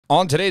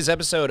On today's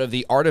episode of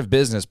the Art of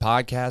Business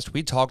podcast,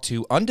 we talk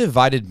to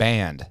Undivided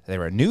Band.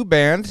 They're a new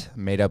band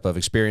made up of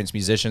experienced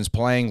musicians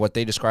playing what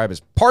they describe as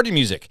party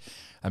music,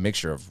 a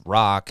mixture of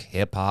rock,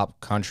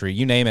 hip-hop, country,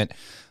 you name it.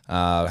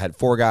 Had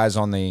four guys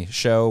on the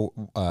show.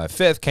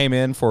 Fifth came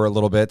in for a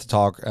little bit to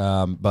talk,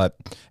 but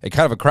a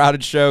kind of a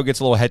crowded show,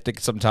 gets a little hectic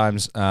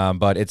sometimes,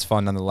 but it's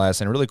fun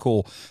nonetheless, and really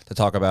cool to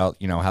talk about,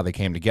 how they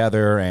came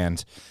together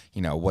and,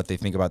 what they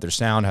think about their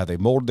sound, how they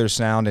molded their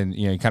sound, and,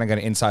 you kind of got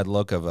an inside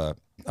look of a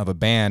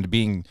band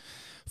being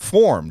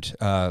formed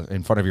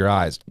in front of your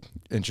eyes.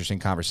 Interesting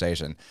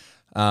conversation.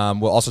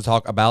 We'll also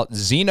talk about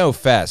Zeno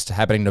Fest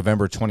happening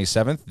November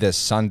 27th, this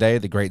Sunday,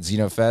 the great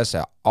Zeno Fest,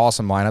 an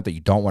awesome lineup that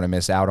you don't want to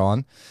miss out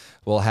on.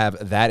 We'll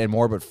have that and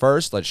more, but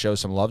first, let's show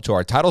some love to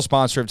our title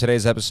sponsor of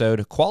today's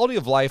episode, Quality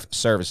of Life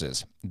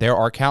Services. There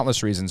are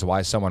countless reasons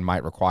why someone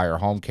might require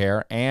home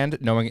care, and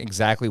knowing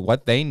exactly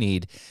what they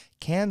need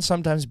can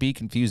sometimes be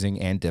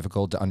confusing and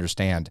difficult to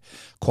understand.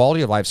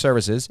 Quality of Life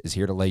Services is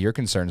here to lay your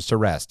concerns to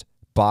rest.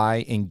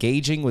 By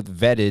engaging with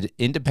vetted,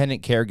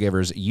 independent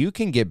caregivers, you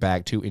can get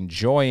back to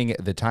enjoying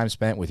the time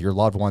spent with your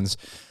loved ones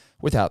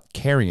without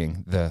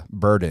carrying the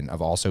burden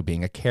of also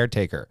being a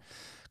caretaker.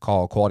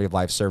 Call Quality of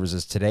Life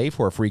Services today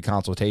for a free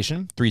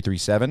consultation,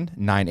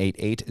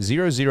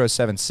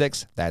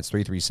 337-988-0076. That's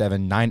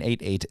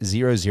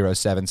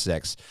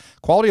 337-988-0076.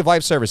 Quality of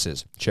Life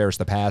Services. Cherish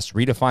the past,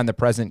 redefine the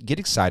present, get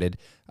excited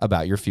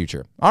about your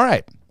future. All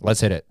right,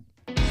 let's hit it.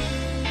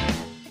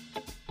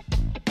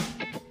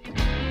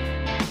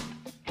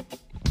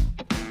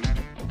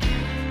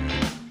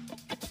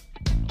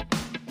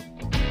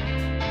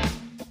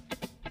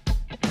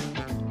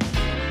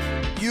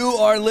 You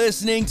are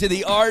listening to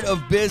the Art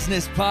of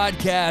Business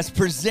podcast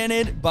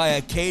presented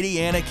by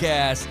Acadiana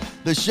Cast,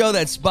 the show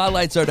that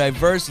spotlights our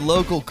diverse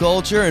local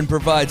culture and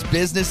provides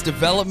business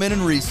development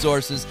and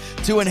resources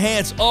to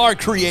enhance our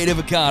creative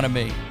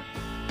economy.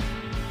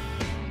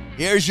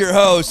 Here's your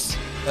host,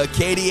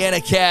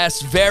 Acadiana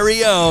Cast's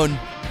very own,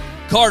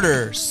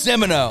 Carter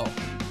Semino.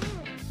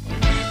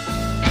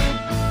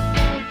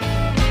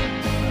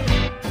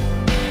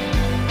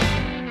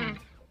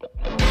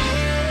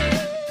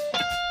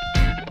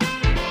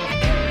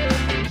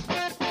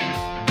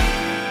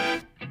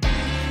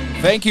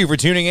 Thank you for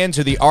tuning in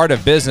to the Art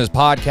of Business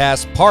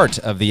podcast, part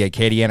of the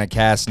Acadiana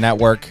Cast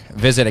Network.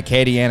 Visit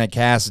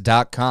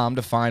acadianacast.com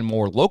to find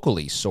more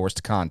locally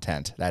sourced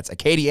content. That's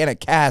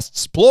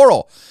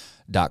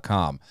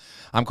acadianacastsplural.com.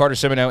 I'm Carter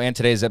Semino, and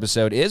today's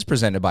episode is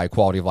presented by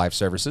Quality of Life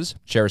Services.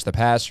 Cherish the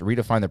past,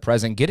 redefine the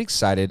present, get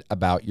excited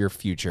about your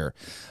future.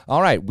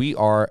 All right, we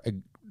are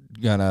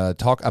gonna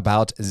talk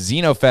about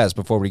Zeno Fest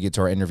before we get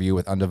to our interview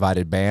with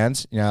Undivided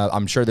Bands.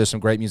 I'm sure there's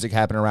some great music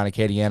happening around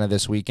Acadiana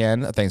this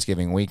weekend,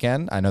 Thanksgiving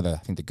weekend. I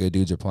think the Good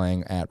Dudes are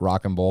playing at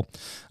Rock and Bowl,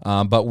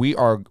 but we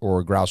are,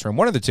 or Grouse Room,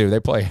 one of the two. They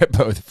play at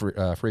both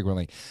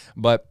frequently,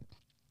 but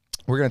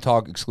we're gonna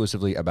talk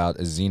exclusively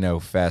about Zeno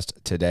Fest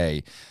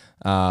today.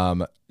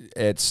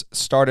 It's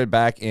started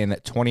back in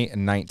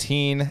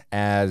 2019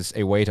 as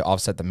a way to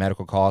offset the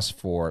medical costs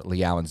for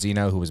Lee Allen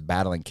Zeno, who was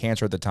battling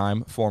cancer at the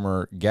time,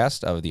 former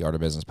guest of the Art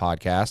of Business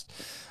podcast.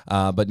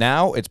 But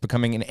now it's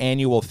becoming an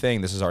annual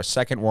thing. This is our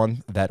second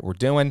one that we're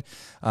doing.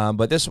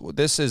 But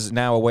this is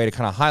now a way to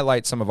kind of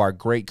highlight some of our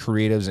great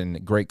creatives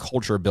and great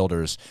culture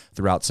builders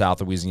throughout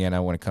South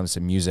Louisiana when it comes to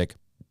music.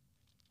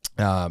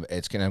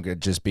 It's going to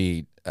just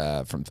be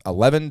from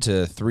 11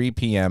 to 3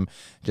 p.m.,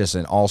 just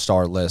an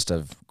all-star list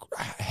of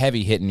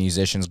heavy-hitting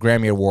musicians,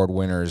 Grammy Award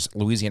winners,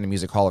 Louisiana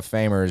Music Hall of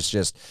Famers,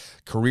 just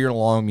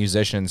career-long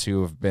musicians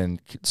who have been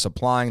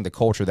supplying the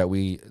culture that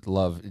we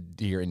love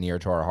dear and near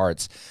to our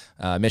hearts.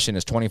 Admission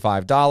is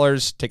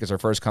 $25. Tickets are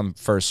first come,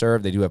 first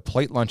served. They do have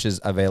plate lunches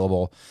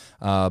available.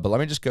 But let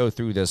me just go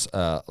through this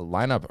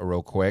lineup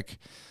real quick.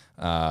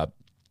 Like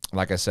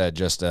I said,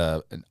 just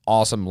an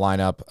awesome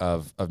lineup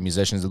of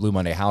musicians. The Blue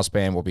Monday House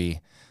Band will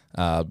be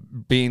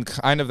being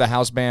kind of the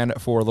house band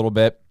for a little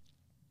bit.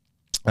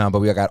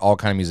 But we got all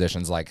kind of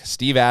musicians like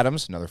Steve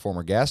Adams, another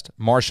former guest,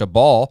 Marsha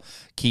Ball,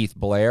 Keith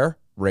Blair,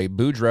 Ray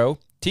Boudreaux,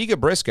 Tiga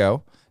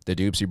Briscoe, the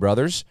Doopsie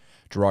Brothers,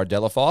 Gerard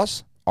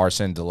Delafosse,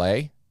 Arsene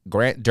DeLay,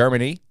 Grant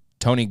Dermody,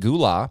 Tony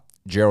Gula,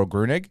 Gerald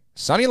Grunig,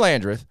 Sonny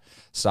Landreth,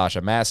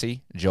 Sasha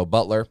Massey, Jill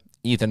Butler,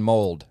 Ethan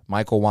Mold,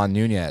 Michael Juan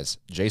Nunez,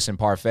 Jason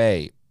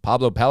Parfait,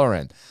 Pablo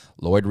Pellerin,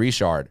 Lloyd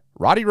Richard,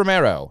 Roddy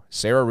Romero,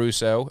 Sarah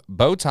Russo,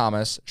 Bo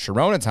Thomas,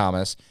 Sharona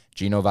Thomas,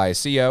 Gino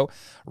Viacio,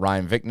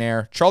 Ryan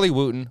Vicknair, Charlie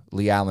Wooten,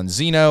 Lee Allen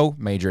Zeno,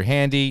 Major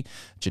Handy,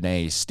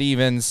 Janae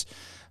Stevens,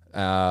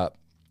 and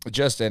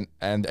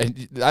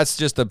that's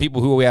just the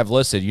people who we have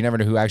listed. You never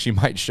know who actually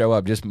might show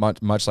up, just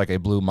much like a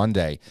Blue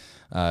Monday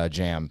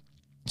jam.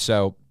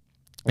 So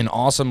an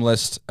awesome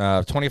list.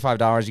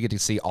 $25, you get to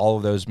see all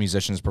of those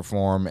musicians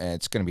perform.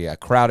 It's going to be a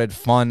crowded,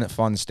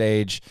 fun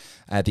stage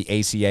at the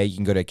ACA. You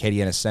can go to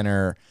Acadiana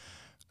Center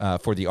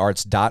for the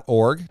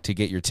Arts.org to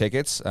get your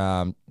tickets.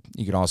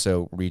 You can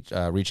also reach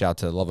out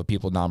to Love of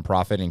People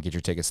nonprofit and get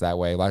your tickets that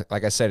way. Like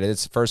I said,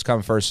 it's first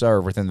come, first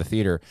serve within the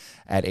theater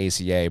at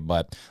ACA,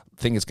 but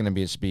I think it's going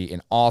to be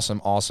an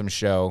awesome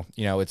show.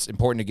 You know, it's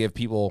important to give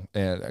people,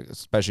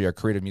 especially our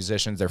creative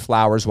musicians, their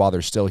flowers while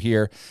they're still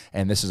here,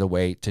 and this is a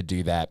way to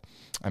do that.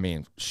 I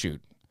mean,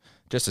 shoot.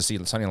 Just to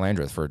see Sonny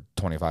Landreth for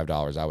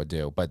 $25, I would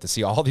do. But to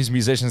see all these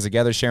musicians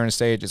together sharing a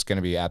stage, it's going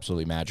to be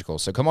absolutely magical.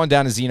 So come on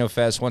down to Zeno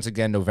Fest. Once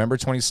again, November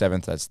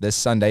 27th. That's this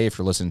Sunday if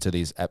you're listening to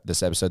this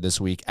episode this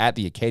week at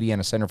the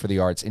Acadiana Center for the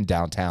Arts in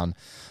downtown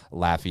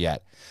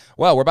Lafayette.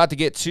 Well, we're about to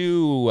get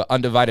to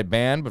Undivided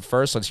Band, but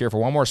first, let's hear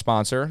from one more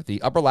sponsor,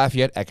 the Upper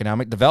Lafayette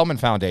Economic Development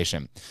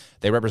Foundation.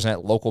 They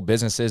represent local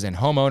businesses and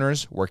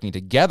homeowners working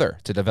together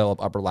to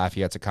develop Upper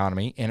Lafayette's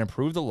economy and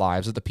improve the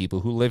lives of the people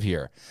who live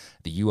here.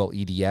 The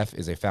ULEDF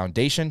is a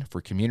foundation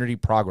for community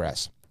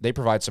progress. They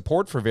provide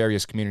support for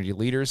various community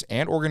leaders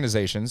and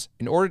organizations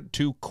in order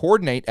to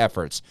coordinate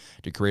efforts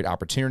to create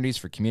opportunities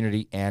for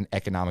community and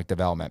economic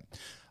development.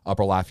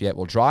 Upper Lafayette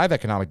will drive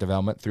economic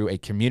development through a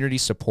community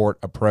support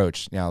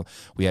approach. Now,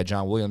 we had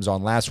John Williams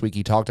on last week.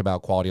 He talked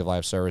about quality of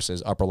life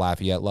services, Upper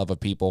Lafayette, love of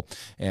people,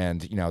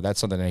 and that's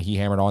something that he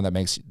hammered on that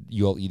makes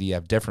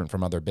ULEDF different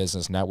from other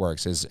business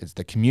networks. Is it's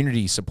the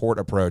community support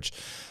approach,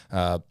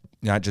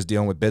 not just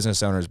dealing with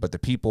business owners, but the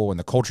people and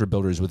the culture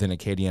builders within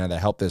Acadiana that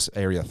help this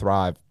area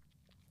thrive.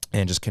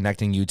 And just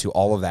connecting you to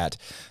all of that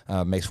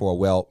makes for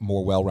a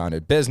more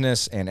well-rounded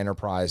business and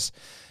enterprise.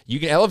 You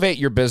can elevate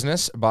your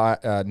business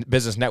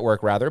business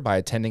network by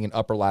attending an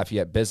Upper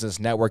Lafayette Business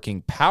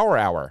Networking Power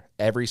Hour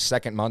every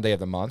second Monday of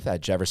the month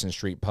at Jefferson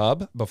Street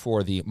Pub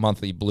before the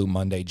monthly Blue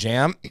Monday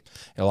Jam. And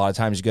a lot of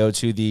times you go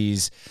to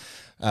these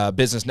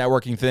business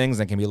networking things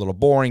that can be a little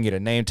boring. You get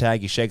a name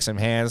tag, you shake some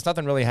hands,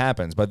 nothing really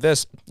happens. But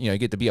this, you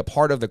get to be a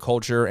part of the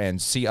culture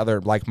and see other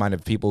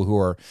like-minded people who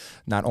are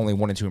not only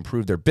wanting to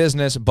improve their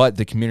business, but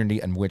the community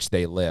in which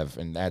they live.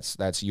 And that's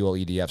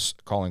ULEDF's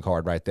calling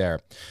card right there.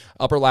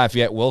 Upper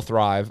Lafayette will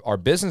thrive. Our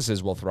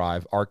businesses will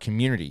thrive. Our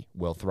community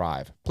will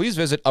thrive. Please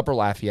visit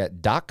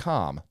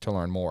upperlafayette.com to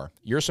learn more.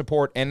 Your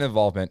support and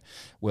involvement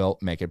will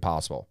make it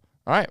possible.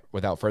 All right,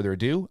 without further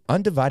ado,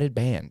 Undivided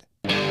Band.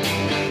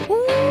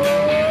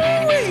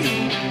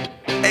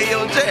 Hey,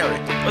 yo, Jerry.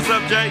 What's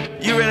up, Jay?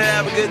 You ready to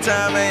have a good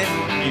time,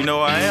 man? You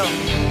know I am.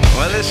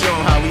 Well, let's show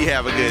them how we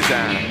have a good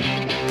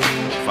time.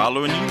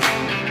 Following you.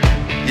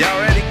 Y'all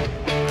ready?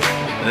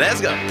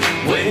 Let's go.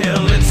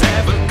 Well, let's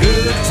have a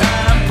good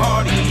time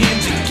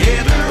partying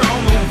together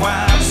on the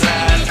wild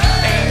side.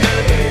 Ain't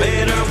nothing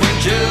better when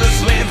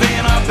just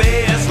living our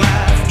best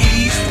life.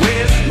 East,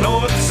 west,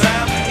 north,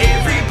 south,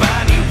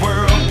 everybody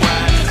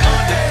worldwide.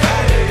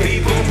 Undivided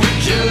people,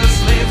 we're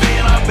just living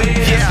our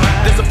best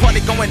life. There's a party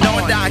going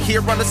on down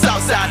here on the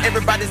south side.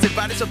 Everybody's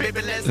invited, so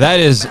baby, let's. That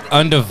is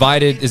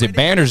Undivided. Is it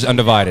band or is it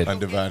Undivided?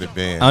 Undivided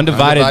Band.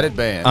 Undivided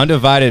Band.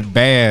 Undivided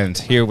Band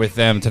here with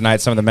them tonight.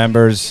 Some of the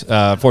members,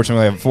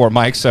 fortunately, we have 4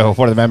 mics, so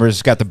one of the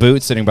members got the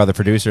boot, sitting by the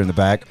producer in the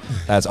back.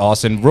 That's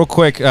awesome. Real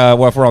quick,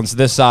 if we're on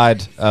this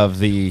side of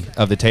the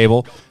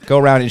table, go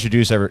around and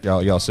introduce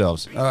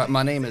yourselves.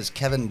 My name is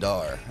Kevin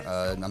Darr,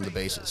 and I'm the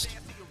bassist.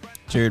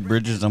 Jared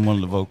Bridges, I'm one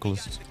of the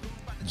vocalists.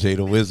 Jay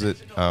the Wizard,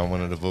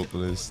 one of the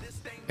vocalists.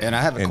 And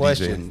I have a And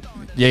question.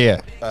 Yeah.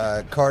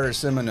 Carter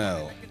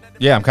Semino.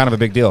 Yeah, I'm kind of a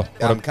big deal.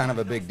 I'm kind of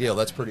a big deal.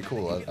 That's pretty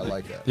cool. I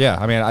like that. Yeah,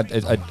 I mean,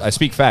 I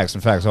speak facts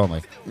and facts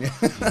only.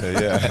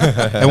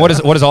 Yeah. And what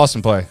does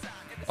Austin play?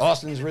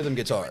 Austin's rhythm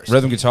guitars.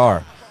 Rhythm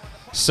guitar.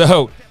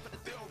 So,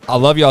 I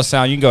love y'all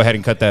sound. You can go ahead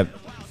and cut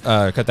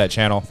that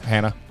channel,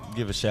 Hannah.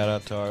 Give a shout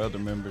out to our other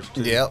members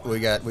too. Yeah, we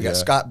got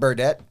Scott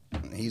Burdett.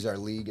 He's our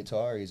lead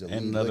guitar. He's a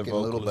lead-looking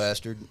little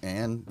bastard,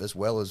 and as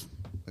well as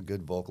a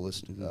good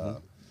vocalist.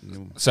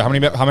 So how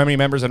many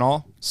members in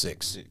all?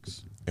 6.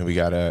 And we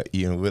got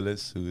Ian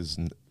Willis, who is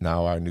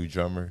now our new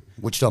drummer.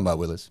 What you talking about,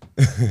 Willis?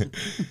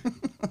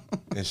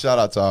 And shout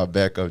out to our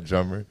backup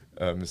drummer,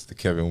 Mr.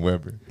 Kevin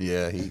Weber.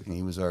 Yeah,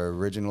 he was our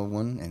original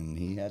one, and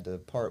he had to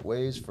part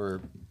ways for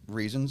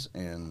reasons,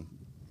 and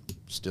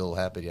still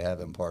happy to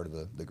have him part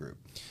of the group.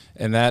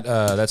 And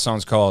that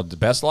song's called "The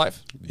Best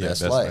Life." Yeah,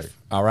 Best Life.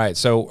 All right.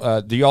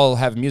 So do y'all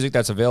have music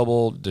that's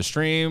available to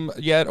stream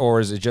yet, or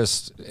is it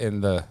just in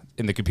the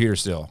computer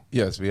still?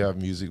 Yes, we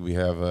have music. We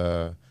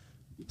have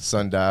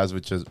Sun Dies,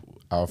 which is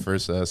our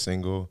first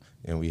single,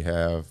 and we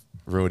have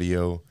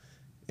Rodeo,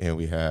 and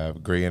we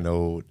have Gray and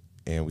Old,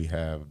 and we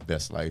have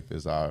Best Life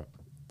is our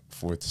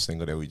 4th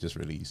single that we just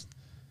released.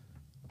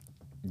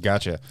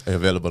 Gotcha.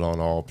 Available on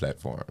all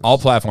platforms. All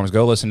platforms.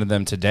 Go listen to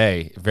them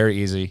today. Very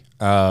easy.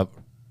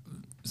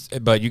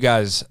 But you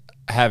guys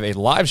have a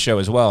live show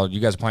as well. You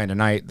guys are playing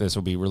tonight. This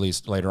will be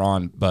released later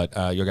on,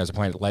 but you guys are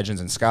playing at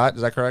Legends and Scott.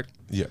 Is that correct?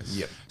 Yes.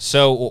 Yep.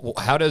 So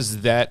how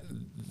does that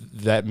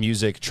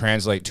music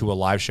translate to a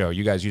live show?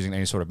 You guys using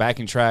any sort of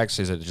backing tracks?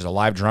 Is it just a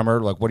live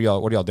drummer? Like what are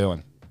y'all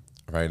doing?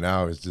 Right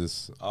now it's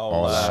just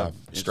All live.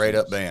 Straight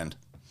up band.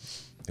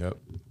 Yep.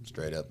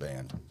 Straight up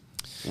band.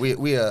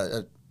 We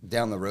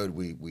down the road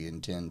we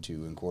intend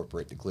to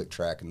incorporate the click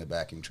track and the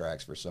backing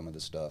tracks for some of the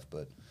stuff,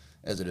 but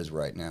as it is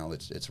right now,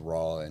 it's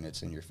raw and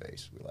it's in your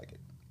face. We like it.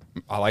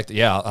 I like that.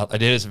 Yeah,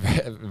 it is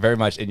very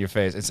much in your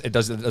face.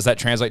 Does that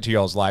translate to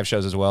y'all's live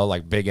shows as well?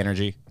 Like big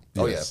energy?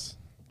 Oh, Yes.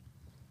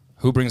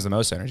 Who brings the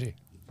most energy?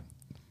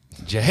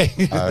 Jay.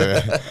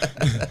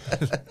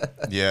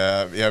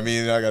 Yeah. I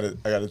mean, I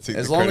gotta take.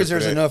 As the long credit as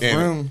there's for that. enough And-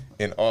 room.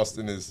 And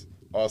Austin is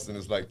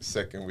like the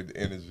second with the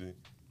energy.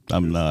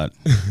 I'm not.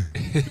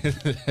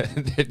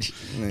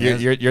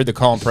 you're the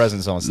calm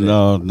presence on stage.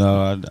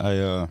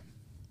 No.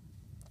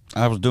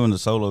 I was doing the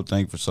solo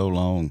thing for so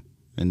long,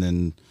 and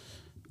then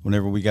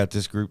whenever we got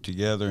this group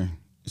together,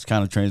 it's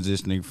kind of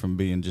transitioning from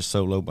being just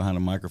solo behind a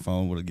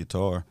microphone with a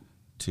guitar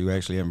to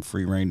actually having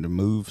free reign to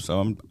move. So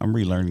I'm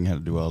relearning how to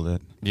do all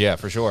that. Yeah,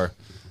 for sure.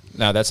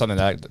 No, that's something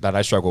that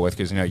I struggle with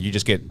because you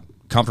just get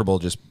comfortable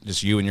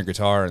just you and your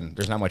guitar, and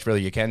there's not much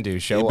really you can do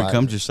show. It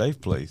becomes your safe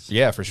place.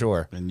 Yeah, for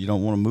sure. And you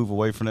don't want to move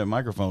away from that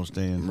microphone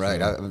stand. Right.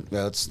 So-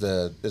 That's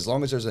as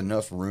long as there's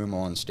enough room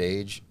on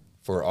stage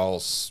for all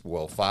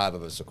 5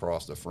 of us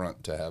across the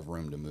front to have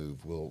room to move.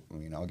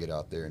 I'll get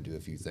out there and do a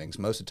few things.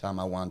 Most of the time,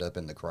 I wind up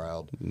in the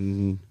crowd,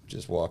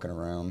 just walking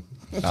around.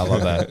 I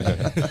love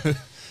that.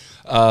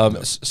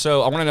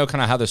 So I want to know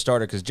kind of how this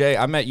started because Jay,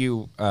 I met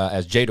you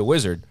as Jay the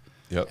Wizard.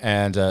 Yep.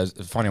 And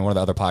funny, one of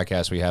the other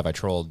podcasts we have, I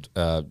trolled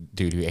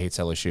dude who hates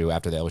LSU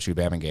after the LSU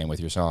Bama game with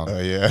your song.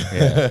 Oh yeah.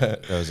 Yeah,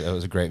 it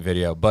was a great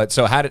video. But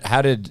so how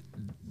did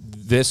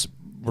this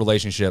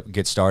relationship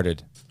get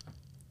started?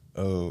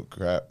 Oh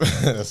crap,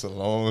 that's a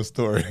long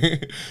story.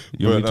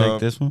 You want me to But, take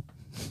this one?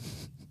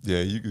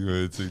 Yeah, you can go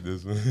ahead and take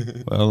this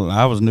one. Well,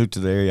 I was new to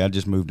the area. I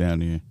just moved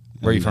down here.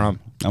 Where you And, from?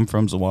 I'm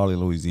from Zwolle,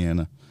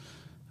 Louisiana.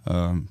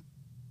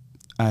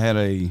 I had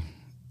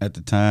at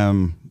the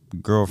time,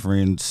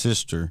 girlfriend's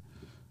sister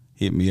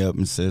hit me up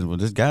and said, well,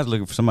 this guy's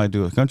looking for somebody to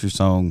do a country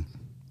song,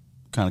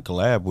 kind of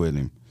collab with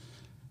him.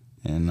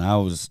 And I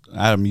was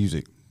out of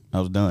music. I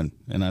was done.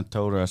 And I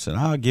told her, I said,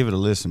 I'll give it a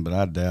listen, but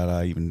I doubt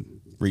I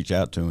even reach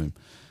out to him.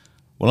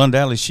 Well,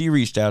 undoubtedly, she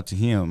reached out to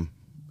him,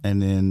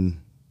 and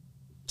then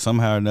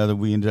somehow or another,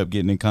 we ended up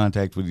getting in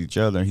contact with each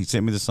other. He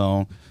sent me the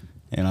song,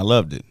 and I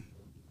loved it.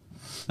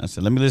 I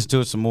said, let me listen to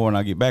it some more, and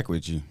I'll get back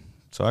with you.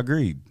 So I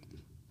agreed.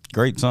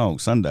 Great song,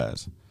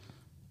 Sundies.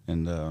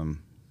 And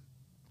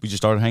we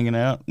just started hanging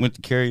out, went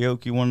to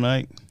karaoke one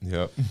night,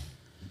 Yep.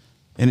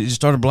 and it just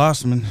started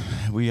blossoming.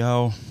 We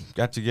all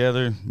got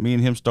together. Me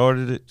and him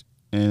started it,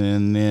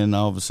 and then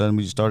all of a sudden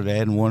we just started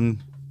adding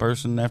one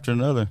person after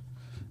another.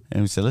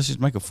 And we said, let's just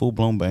make a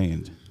full-blown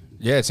band.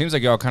 Yeah, it seems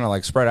like y'all kind of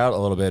like spread out a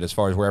little bit as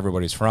far as where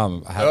everybody's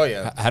from. Oh,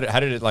 yeah. How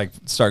did it like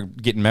start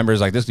getting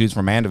members? Like this dude's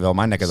from Mandeville,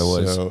 my neck of the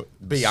woods. So, To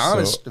be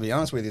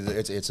honest with you,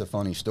 it's a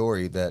funny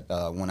story that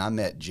when I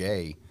met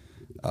Jay,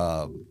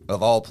 of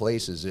all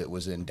places, it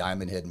was in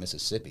Diamond Head,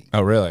 Mississippi.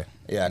 Oh, really?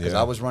 Yeah, because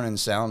Yeah. I was running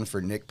sound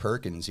for Nick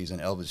Perkins. He's an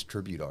Elvis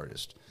tribute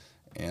artist.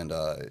 And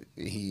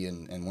he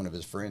and one of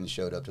his friends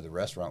showed up to the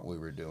restaurant we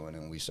were doing,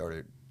 and we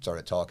started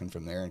talking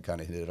from there and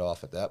kind of hit it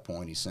off at that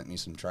point. He sent me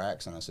some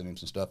tracks, and I sent him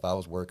some stuff I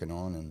was working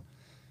on, and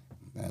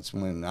that's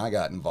when I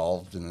got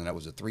involved. And then that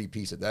was a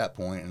 3-piece at that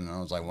point, and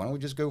I was like, why don't we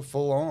just go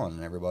full on?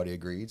 And everybody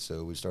agreed,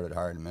 so we started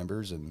hiring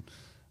members, and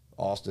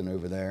Austin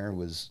over there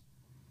was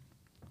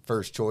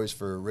first choice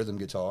for rhythm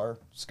guitar.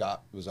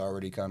 Scott was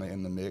already kind of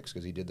in the mix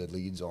because he did the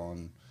leads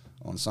on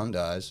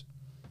Sundies.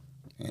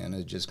 And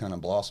it just kind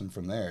of blossomed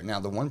from there. Now,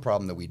 the one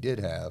problem that we did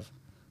have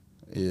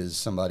is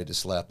somebody to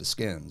slap the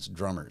skins,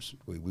 drummers.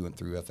 We went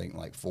through, I think,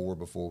 like 3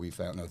 before we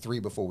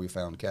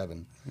found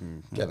Kevin,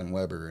 Kevin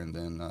Weber. And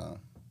then,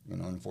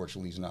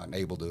 unfortunately, he's not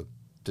able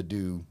to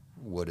do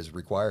what is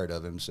required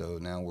of him. So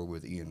now we're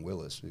with Ian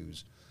Willis,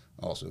 who's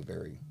also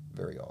very,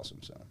 very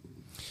awesome. So,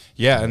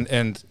 Yeah,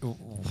 and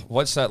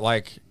what's that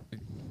like?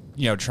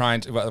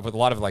 Trying to with a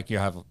lot of like you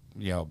have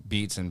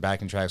beats and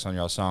backing tracks on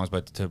your songs,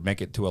 but to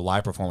make it to a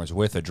live performance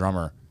with a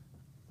drummer,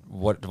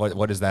 what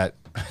is that?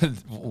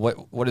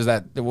 what is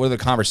that? What are the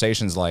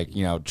conversations like?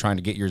 Trying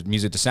to get your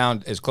music to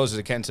sound as close as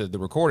it can to the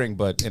recording,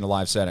 but in a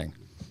live setting.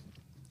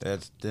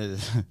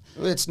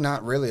 it's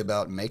not really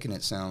about making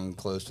it sound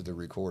close to the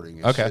recording.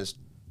 It's Okay.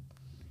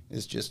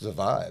 It's just a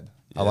vibe.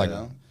 I like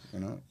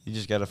You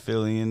just got to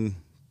fill in,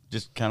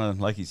 just kind of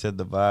like you said,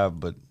 the vibe.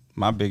 But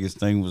my biggest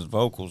thing was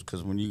vocals,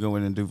 because when you go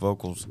in and do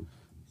vocals,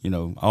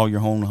 all your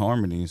own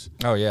harmonies,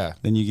 Oh yeah.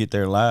 then you get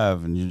there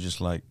live and you're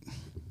just like,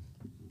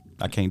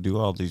 I can't do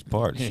all these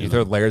parts. You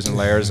throw layers and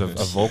layers of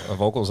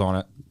vocals on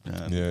it.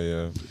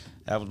 Yeah.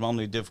 That was my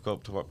only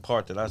difficult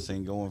part that I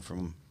seen going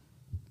from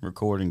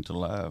recording to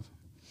live.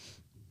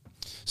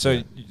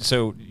 So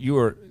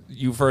you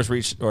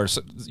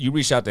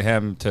reached out to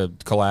him to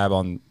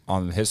collab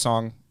on his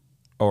song,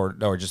 or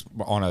just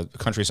on a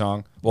country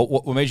song. Well,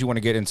 what made you want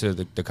to get into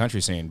the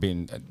country scene,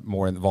 being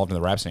more involved in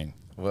the rap scene?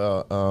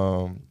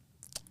 Well,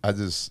 I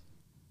just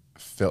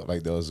felt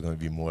like there was going to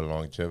be more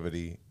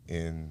longevity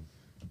in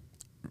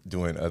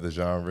doing other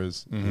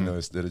genres,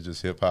 instead of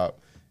just hip hop,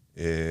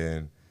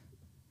 and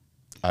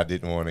I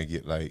didn't want to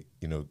get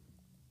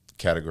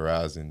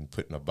categorized and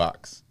put in a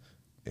box.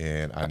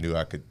 And I knew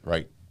I could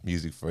write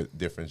music for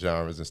different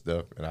genres and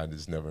stuff, and I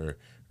just never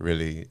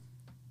really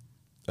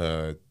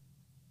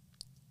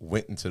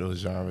went into those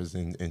genres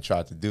and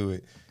tried to do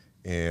it.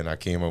 and I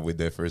came up with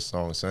that first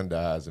song,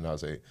 Sundials, and I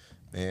was like,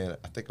 man,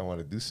 I think I want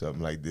to do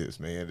something like this,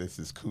 man. This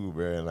is cool,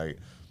 bro. And like,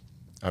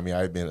 I mean,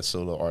 I've been a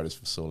solo artist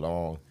for so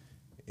long,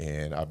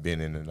 and I've been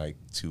in like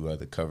 2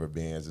 other cover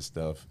bands and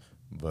stuff,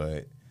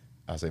 but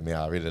I was like, man,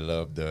 I really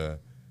love the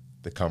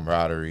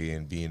camaraderie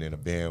and being in a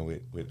band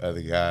with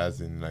other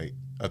guys and like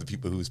other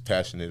people who's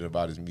passionate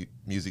about his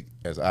music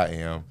as I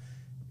am.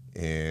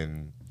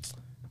 And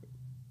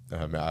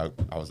I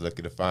was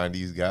lucky to find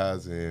these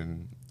guys,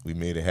 and we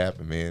made it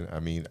happen, man. I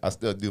mean, I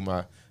still do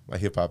my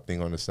hip hop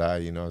thing on the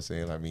side, you know what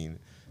I'm saying? I mean,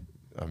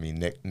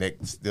 Neck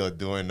still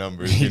doing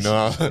numbers, you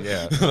know.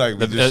 Yeah, like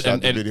we just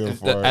shot the video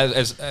for it.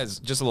 As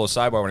just a little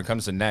sidebar, when it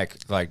comes to Neck,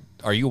 like,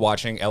 are you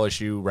watching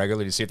LSU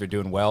regularly to see if they're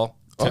doing well?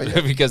 Oh,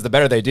 yeah. Because the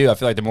better they do, I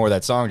feel like the more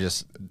that song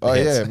just Oh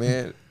hits.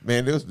 yeah,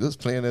 man, they was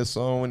playing that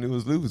song when it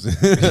was losing.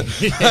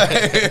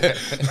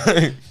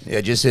 Yeah,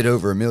 it just hit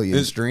over 1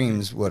 million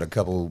streams, what, a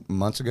couple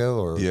months ago?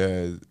 Or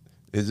Yeah,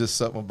 it's just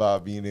something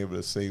about being able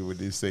to say what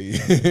they say.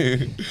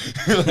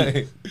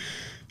 Like,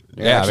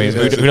 Yeah, I mean,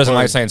 who doesn't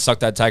like saying "suck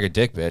that tiger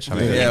dick, bitch"? I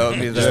mean, Yeah, I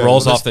mean, it just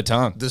rolls off the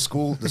tongue. The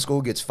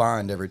school gets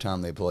fined every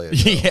time they play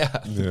it.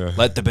 Yeah.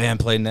 Let the band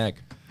play Neck,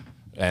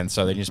 and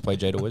so they just play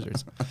Jada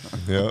Wizards.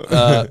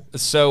 yeah.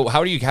 So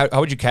how would you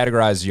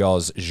categorize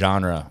y'all's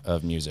genre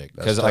of music?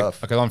 Because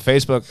tough. on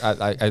Facebook,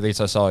 at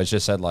least I saw it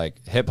just said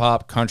like hip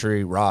hop,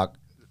 country, rock,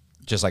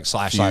 just like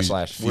slash.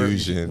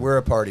 Fusion. We're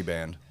a party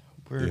band.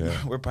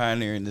 We're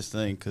pioneering this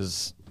thing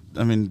because,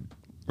 I mean,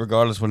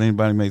 regardless what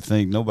anybody may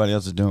think, nobody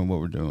else is doing what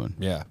we're doing.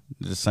 Yeah.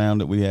 The sound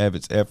that we have,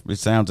 it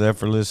sounds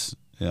effortless.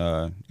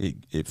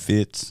 It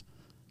fits,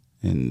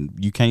 and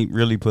you can't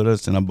really put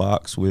us in a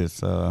box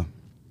with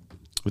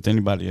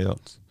anybody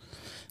else.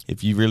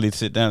 If you really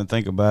sit down and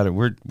think about it,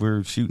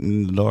 we're shooting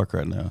in the dark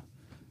right now.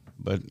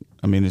 But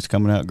I mean, it's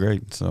coming out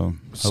great. So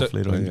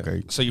hopefully it'll be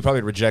great. So you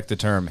probably reject the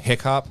term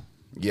hip hop.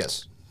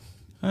 Yes.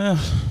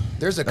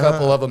 There's a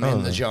couple of them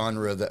in the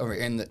genre that, or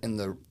in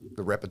the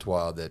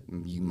repertoire that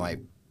you might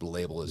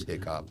label as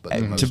hip hop.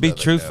 But most To be of it,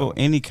 truthful, no.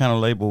 any kind of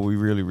label we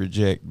really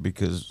reject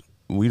because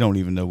we don't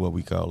even know what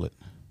we call it.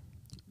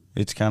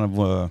 It's kind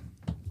of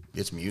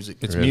It's music.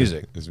 It's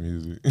music. It's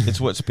music.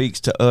 it's what speaks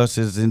to us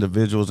as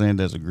individuals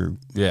and as a group.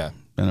 Yeah.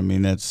 And I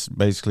mean, that's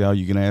basically all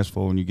you can ask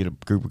for when you get a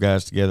group of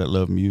guys together that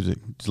love music.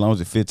 As long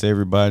as it fits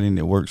everybody and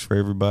it works for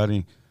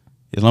everybody,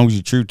 as long as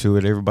you're true to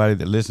it, everybody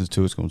that listens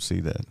to it's going to see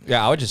that.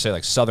 Yeah, I would just say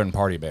like Southern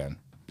party band.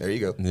 There you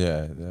go.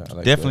 Yeah, I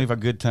like Definitely that. a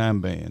good time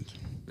band.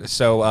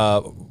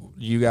 So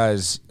you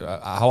guys,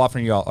 how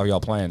often are y'all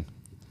playing?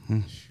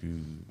 A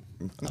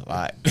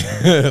lot.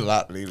 A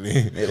lot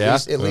lately.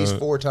 At least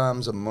 4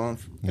 times a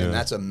month, Yeah. and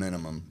that's a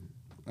minimum.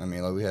 I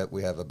mean, like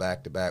we have a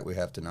back-to-back. We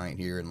have tonight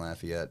here in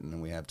Lafayette, and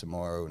then we have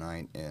tomorrow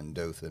night in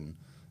Dothan,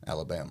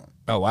 Alabama.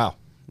 Oh wow.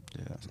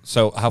 Yeah,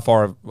 So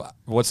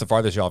what's the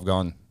farthest y'all have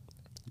gone?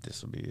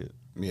 this will be it.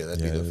 Yeah,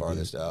 that'd be the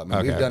farthest out. I mean,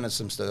 Okay. we've done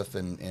some stuff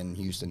in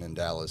Houston and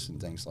Dallas and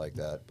things like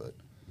that, but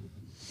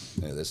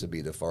this would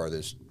be the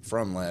farthest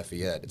from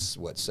Lafayette. It's,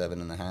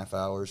 7.5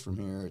 hours from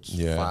here? It's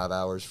 5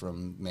 hours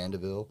from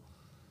Mandeville.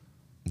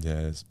 Yeah,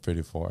 it's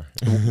pretty far.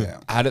 Yeah.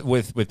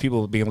 With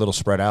people being a little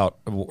spread out,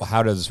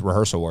 how does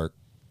rehearsal work?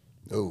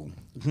 Oh,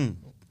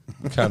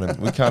 we kind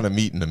of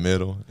meet in the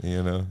middle,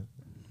 you know.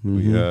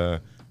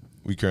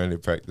 We currently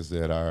practice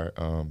at our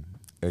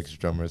ex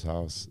drummer's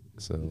house,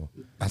 so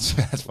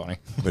That's funny.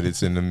 but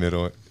it's in the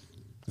middle.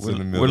 It's in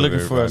the middle. we're looking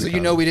of for everybody. so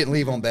you know we didn't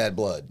leave on bad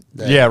blood.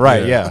 Yeah,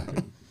 right. Yeah.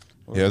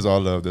 Yeah, it's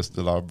all love. That's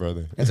still our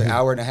brother. It's an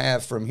hour and a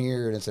half from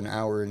here, and it's an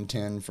hour and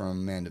 10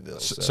 from Mandeville.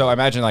 So I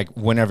imagine like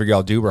whenever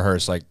y'all do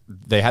rehearse, like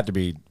they have to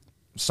be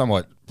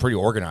somewhat pretty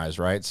organized,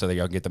 right? So that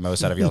y'all get the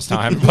most out of y'all's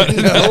time. But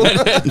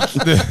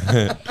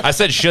I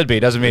said should be,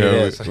 doesn't mean it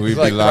is. We'd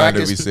Like be lying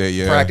if we said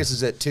yeah. Practice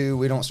is at 2.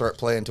 We don't start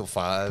playing until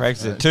 5.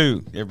 Practice at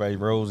 2. Everybody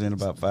rolls in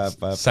about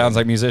 5. Sounds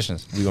like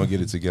musicians. We're gonna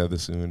get it together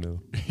soon though.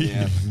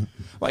 Yeah.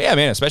 Well, yeah,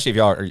 man. Especially if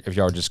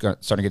y'all are just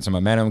starting to get some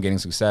momentum, getting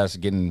success,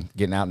 getting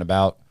out and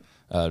about.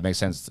 It makes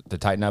sense to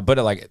tighten up. But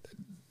like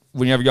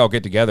whenever y'all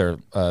get together,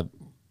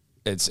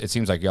 it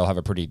seems like y'all have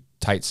a pretty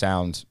tight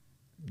sound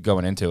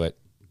going into it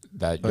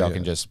that y'all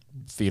can just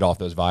feed off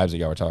those vibes that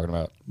y'all were talking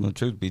about. Well,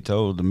 truth be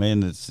told, the man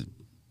that's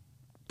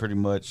pretty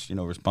much,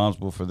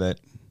 responsible for that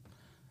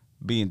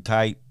being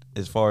tight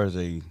as far as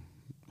a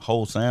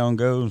whole sound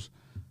goes,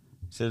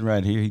 sitting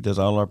right here, he does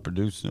all our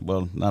producing.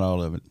 Well, not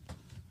all of it.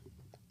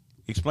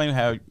 Explain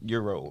how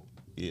your role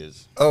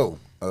is. Oh,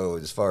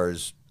 as far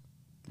as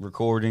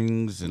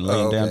Recordings and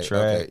laying down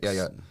tracks. Okay.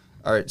 Yeah.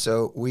 All right,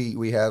 so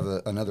we have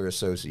another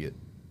associate.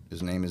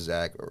 His name is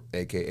Zach,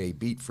 a.k.a.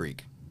 Beat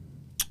Freak.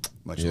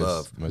 Much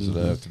love. Much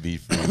love to be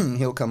free.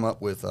 He'll come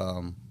up with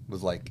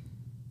like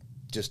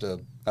just a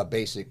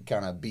basic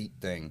kind of beat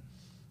thing,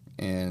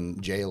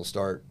 and Jay will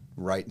start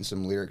writing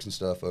some lyrics and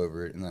stuff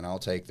over it, and then I'll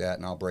take that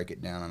and I'll break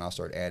it down and I'll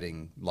start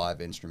adding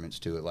live instruments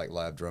to it, like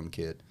live drum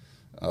kit.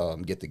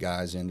 Get the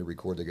guys in to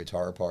record the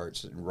guitar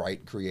parts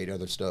and create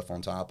other stuff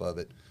on top of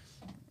it.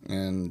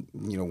 And,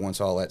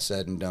 once all that's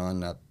said and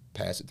done, I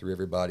pass it through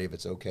everybody. If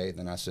it's okay,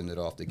 then I send it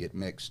off to get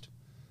mixed.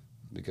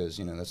 because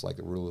that's like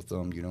the rule of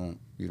thumb. You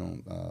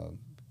don't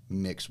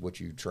mix what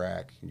you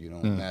track. You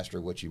don't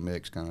master what you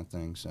mix, kind of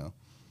thing. So,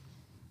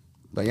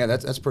 but yeah,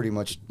 that's pretty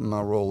much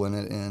my role in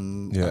it.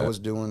 And I was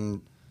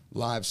doing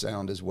live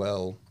sound as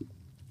well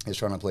as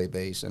trying to play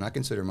bass, and I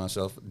consider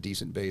myself a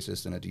decent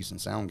bassist and a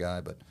decent sound guy,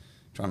 but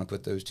trying to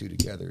put those two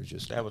together is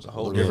just That was a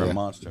whole different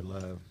monster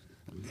live.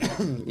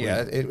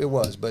 yeah, it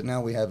was. But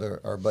now we have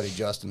our buddy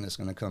Justin that's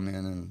going to come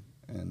in,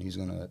 and he's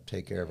going to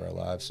take care of our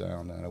live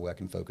sound, and that way I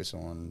can focus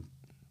on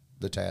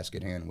the task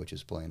at hand, which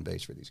is playing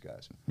bass for these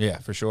guys. Yeah,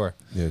 for sure.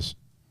 Yes.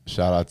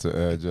 Shout out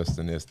to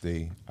Justin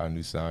SD, our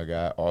new sound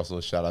guy.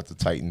 Also, shout out to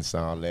Titan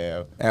Sound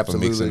Lab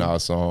Absolutely. for mixing our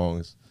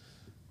songs.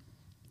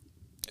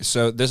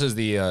 So this is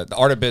the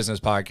Art of Business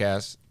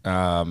podcast.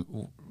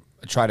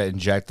 Try to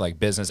inject like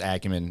business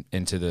acumen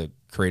into the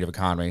creative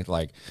economy.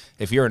 Like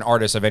if you're an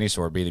artist of any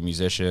sort, be it a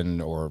musician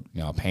or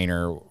a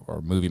painter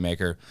or movie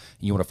maker,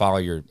 you want to follow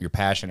your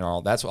passion and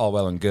all, that's all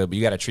well and good, but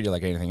you got to treat it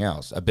like anything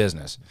else, a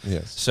business.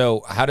 Yes.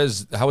 So how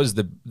is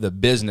the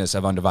business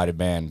of Undivided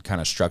Band kind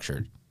of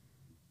structured?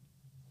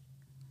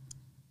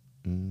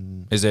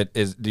 Do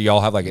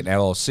y'all have like an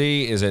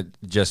LLC? Is it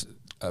just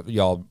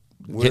y'all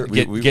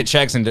get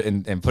checks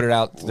and put it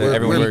out to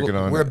everyone? working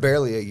on We're it.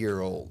 barely a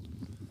year old.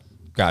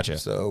 Gotcha.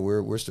 So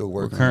we're still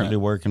We're working. currently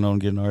on working on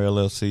getting our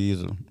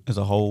LLC as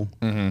a whole,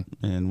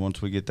 and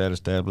once we get that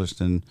established,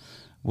 then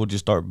we'll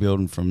just start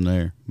building from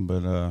there.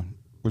 But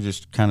we're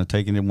just kind of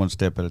taking it one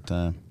step at a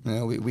time.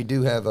 that. We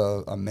do have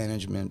a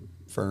management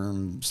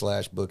firm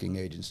 / booking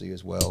agency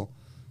as well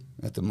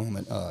at the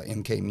moment.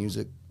 MK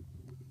Music,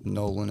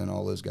 Nolan, and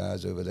all those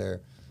guys over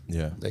there.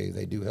 Yeah.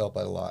 They do help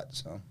out a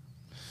lot.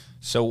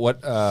 So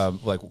what,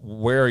 like,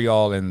 where are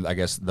y'all in, I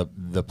guess,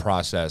 the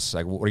process?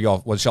 Like,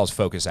 what's y'all's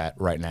focus at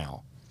right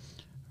now?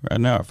 Right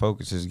now, our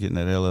focus is getting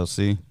that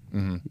LLC,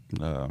 and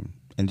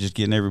just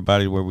getting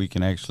everybody where we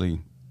can actually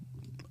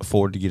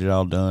afford to get it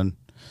all done.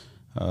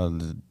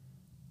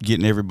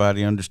 Getting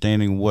everybody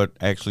understanding what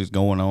actually is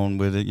going on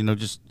with it.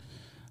 Just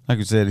like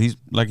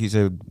he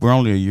said, we're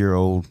only a year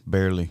old,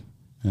 barely,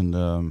 and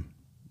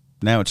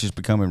now it's just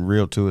becoming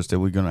real to us that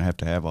we're going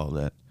to have all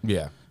that.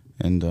 Yeah.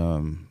 And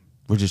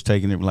we're just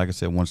taking it, like I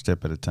said, one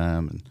step at a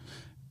time, and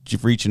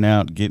just reaching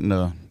out, getting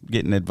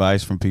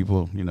advice from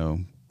people,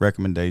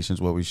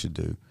 recommendations, what we should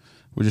do.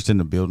 We're just in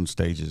the building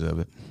stages of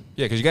it.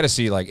 Yeah, because you got to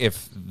see, like,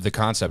 if the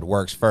concept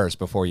works first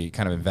before you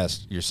kind of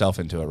invest yourself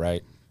into it,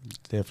 right?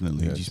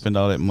 Definitely. Yes. You spend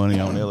all that money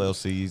on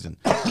LLCs and,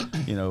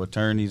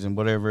 attorneys and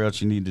whatever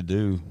else you need to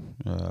do.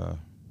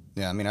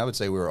 Yeah, I mean, I would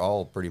say we're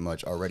all pretty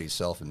much already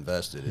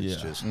self-invested.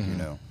 It's Yeah. just,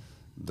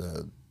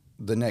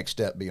 the next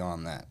step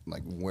beyond that.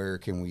 Like, where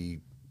can we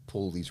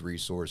pull these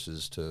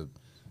resources to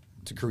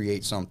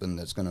create something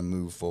that's going to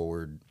move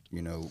forward,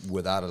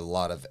 without a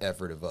lot of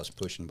effort of us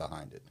pushing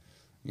behind it.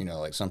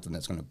 Like something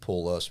that's going to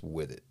pull us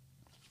with it.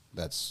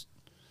 That's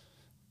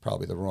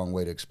probably the wrong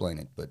way to explain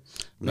it, but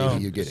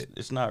maybe you get it.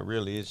 It's not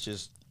really. It's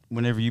just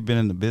whenever you've been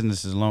in the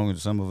business as long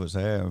as some of us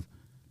have,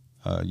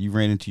 you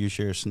ran into your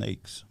share of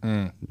snakes.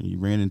 You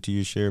ran into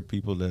your share of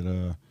people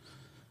that,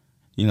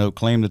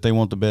 claim that they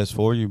want the best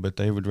for you, but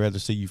they would rather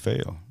see you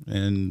fail.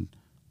 And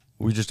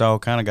we just all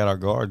kind of got our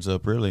guards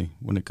up, really,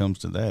 when it comes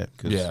to that.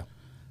 'Cause Yeah.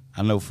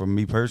 I know for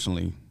me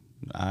personally,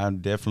 I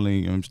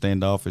definitely am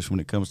standoffish when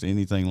it comes to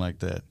anything like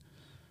that.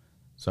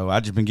 So I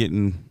just been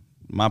getting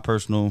my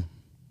personal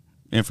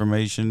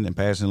information and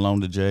passing it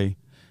along to Jay,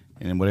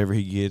 and whatever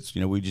he gets,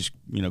 we just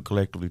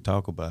collectively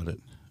talk about it.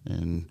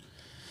 And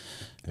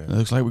it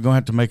looks like we're gonna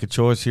have to make a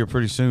choice here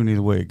pretty soon,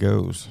 either way it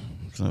goes.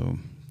 So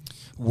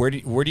Where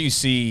do you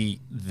see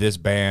this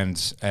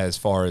band as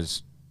far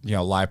as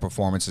live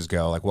performances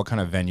go? Like, what kind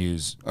of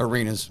venues?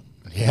 Arenas,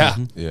 Yeah.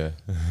 Yeah.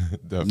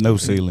 no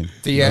ceiling,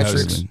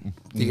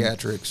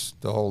 theatrics,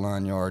 the whole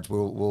 9 yards.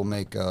 We'll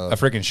make A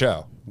freaking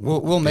show.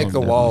 we'll make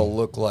the wall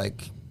look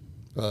like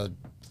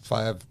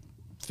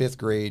fifth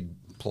grade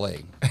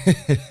play.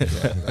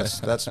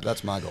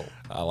 That's my goal.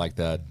 I like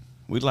that.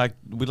 We'd like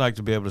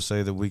to be able to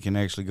say that we can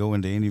actually go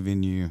into any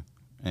venue,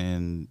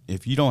 and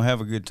if you don't have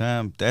a good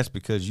time, that's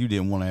because you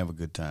didn't want to have a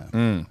good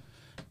time.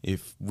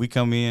 If we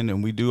come in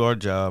and we do our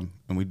job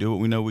and we do what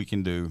we know we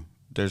can do,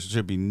 there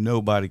should be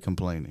nobody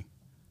complaining,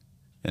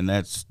 and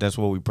that's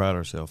what we pride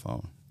ourselves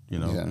on.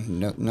 Yeah,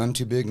 none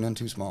too big, none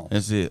too small.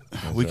 That's it.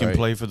 We can right.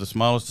 play for the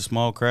smallest of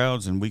small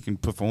crowds, and we can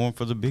perform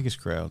for the biggest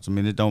crowds. I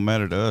mean, it don't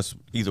matter to us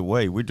either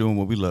way. We're doing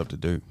what we love to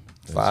do.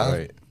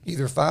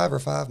 Either 5 or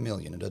 5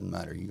 million. It doesn't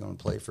matter. You're going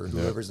to play for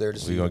whoever's there to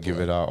see. We're going to give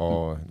it our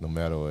all no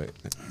matter what.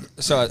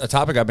 So a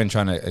topic I've been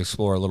trying to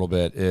explore a little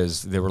bit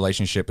is the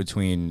relationship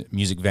between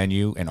music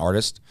venue and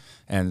artist.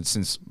 And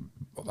since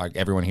like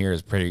everyone here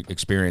is pretty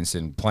experienced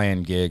in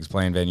playing gigs,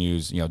 playing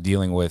venues,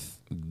 dealing with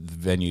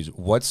venues,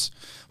 what's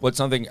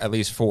something, at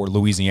least for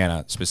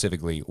Louisiana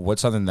specifically,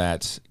 what's something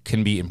that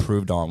can be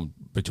improved on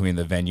between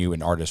the venue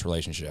and artist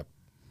relationship?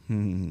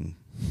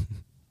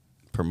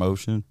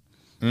 Promotion.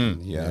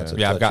 Yeah,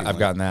 I've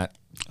gotten that.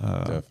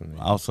 Definitely.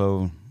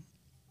 Also,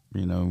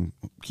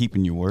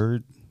 keeping your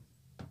word.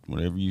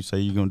 Whatever you say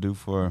you're gonna do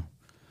for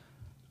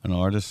an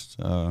artist.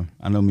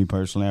 I know me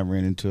personally, I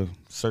ran into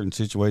certain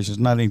situations,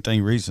 not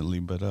anything recently,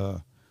 but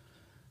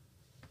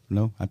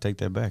no, I take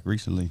that back.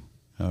 Recently,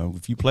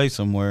 if you play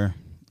somewhere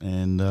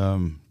and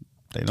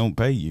they don't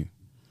pay you,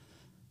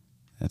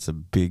 that's a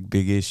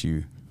big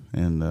issue.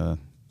 And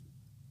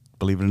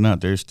believe it or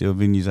not, there's still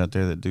venues out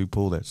there that do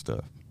pull that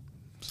stuff.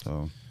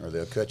 So, or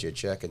they'll cut you a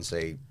check and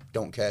say,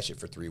 "Don't cash it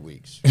for 3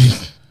 weeks."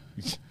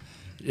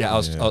 Yeah,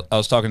 I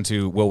was talking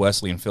to Will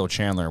Wesley and Phil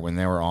Chandler when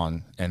they were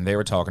on, and they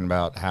were talking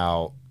about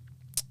how,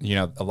 you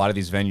know, a lot of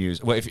these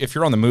venues. Well, if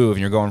you're on the move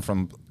and you're going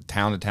from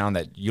town to town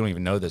that you don't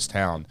even know this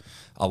town,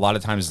 a lot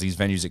of times these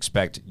venues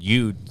expect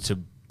you to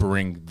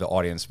bring the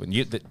audience when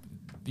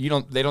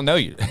they don't know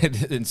you,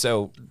 and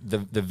so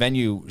the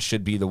venue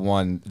should be the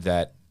one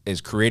that is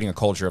creating a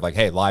culture of like,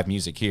 hey, live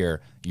music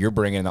here. You're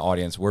bringing in the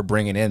audience. We're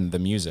bringing in the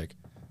music,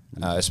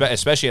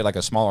 especially at like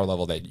a smaller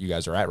level that you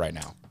guys are at right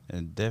now.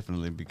 And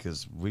definitely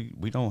because we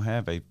don't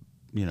have we're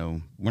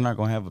not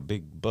going to have a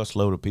big bus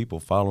load of people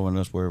following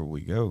us wherever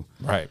we go.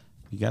 Right.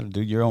 You got to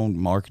do your own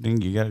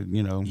marketing. You got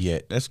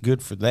to, that's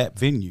good for that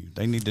venue.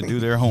 They need to do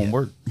their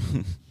homework.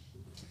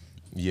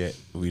 Yet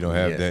we don't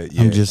have that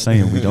yet. I'm just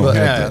saying we don't But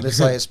have that. it's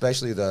like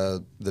especially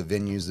the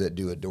venues that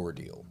do a door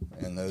deal,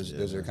 and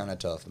those are kind of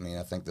tough. I mean,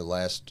 I think the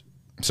last.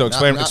 So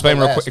explain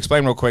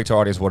real quick to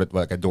our audience what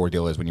like a door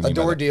deal is when you mean A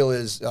door by that. deal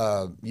is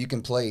you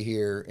can play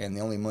here, and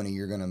the only money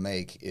you're going to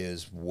make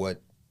is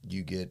what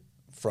you get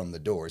from the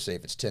door. Say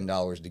if it's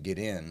 $10 to get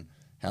in,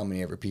 how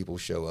many ever people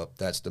show up,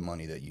 that's the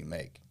money that you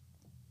make.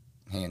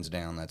 Hands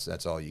down,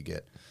 that's all you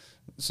get.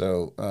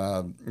 So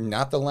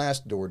not the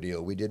last door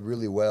deal. We did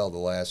really well the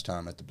last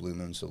time at the Blue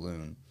Moon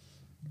Saloon,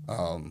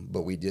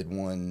 but we did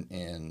one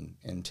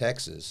in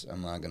Texas.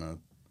 I'm not going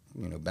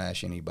to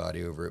bash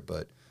anybody over it,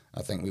 but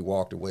I think we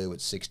walked away with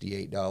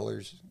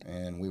 $68,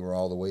 and we were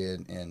all the way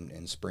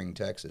in Spring,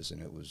 Texas,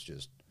 and it was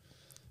just.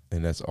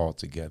 And that's all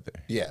together.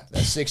 Yeah,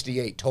 that's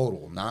 68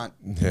 total, not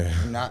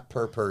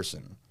per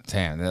person.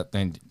 Damn,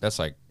 that's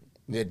like.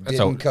 It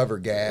didn't cover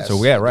gas.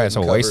 So yeah, right. It's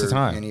Didn't a waste of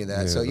cover time. Any of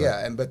that. Yeah, So right.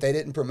 yeah, but they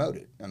didn't promote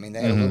it. I mean, they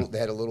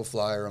had a little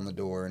flyer on the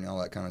door and all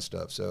that kind of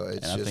stuff. So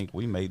it's And I think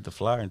we made the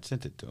flyer and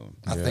sent it to them.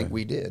 I think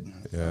we did.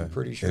 Yeah, I'm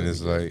pretty sure. And we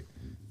did.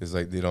 it's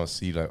like they don't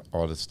see like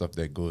all the stuff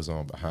that goes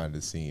on behind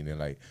the scene and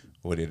like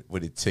what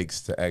it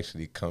takes to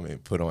actually come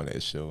and put on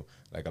that show.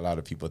 Like a lot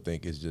of people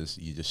think it's just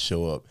you just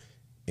show up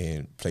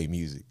and play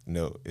music.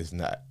 No, it's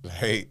not.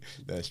 Like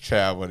there's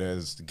travel,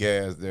 there's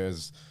gas,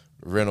 there's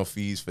rental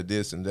fees for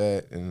this and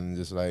that, and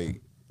just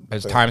like.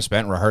 It's time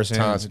spent rehearsing.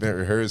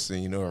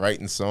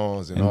 Writing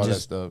songs and all that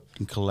stuff.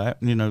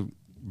 And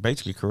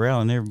basically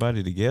corralling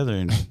everybody together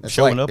and It's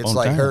showing like, up on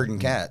time. It's like herding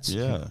cats.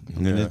 Yeah. I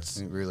mean, Yeah.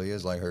 It really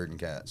is like herding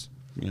cats.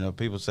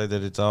 People say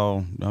that it's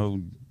all,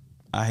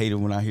 I hate it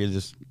when I hear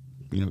this,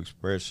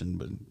 expression,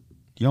 but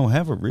you don't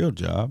have a real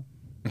job.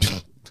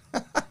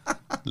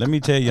 Let me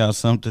tell y'all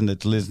something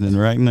that's listening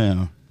right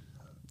now.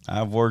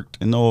 I've worked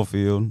in the oil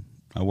field.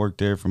 I worked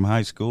there from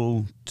high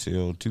school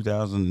till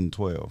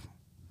 2012.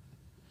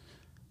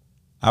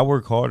 I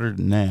work harder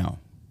now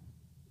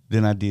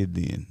than I did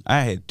then.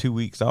 I had 2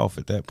 weeks off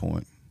at that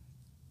point.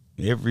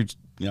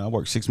 I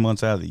work 6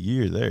 months out of the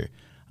year there.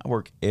 I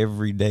work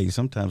every day,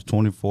 sometimes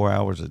 24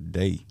 hours a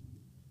day,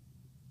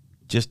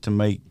 just to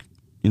make,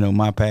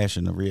 my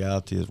passion a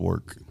reality is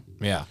work.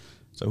 Yeah.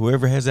 So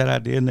whoever has that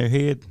idea in their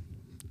head,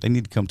 they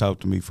need to come talk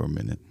to me for a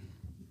minute.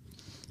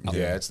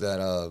 Yeah, it's that.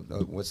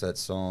 What's that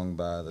song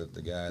by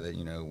the guy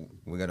that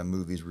we got to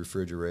move these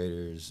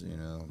refrigerators.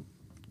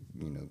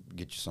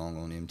 Get your song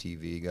on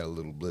MTV. Got a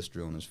little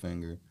blister on his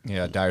finger.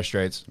 Yeah, Dire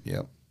Straits.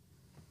 Yep.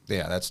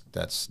 Yeah,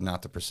 that's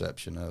not the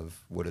perception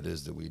of what it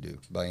is that we do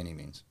by any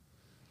means.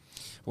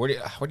 Where do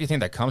you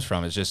think that comes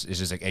from? It's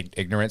just like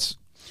ignorance.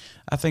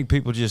 I think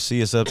people just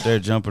see us up there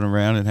jumping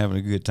around and having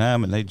a good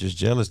time, and they just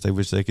jealous. They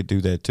wish they could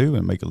do that too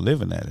and make a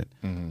living at it.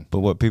 Mm-hmm. But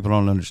what people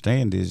don't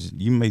understand is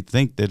you may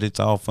think that it's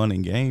all fun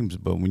and games,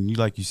 but when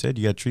like you said,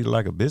 you got to treat it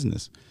like a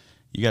business.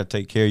 You got to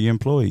take care of your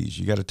employees.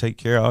 You got to take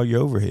care of all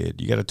your overhead.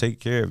 You got to take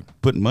care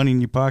of putting money in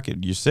your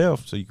pocket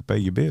yourself so you can pay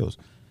your bills.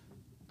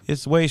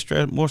 It's way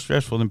more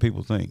stressful than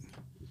people think,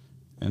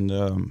 and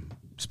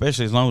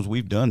especially as long as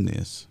we've done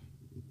this.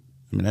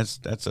 I mean, that's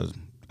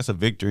a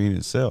victory in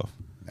itself.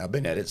 I've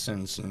been at it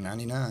since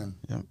 '99.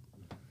 Yeah,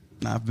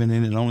 I've been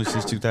in it only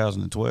since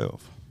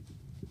 2012,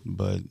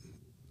 but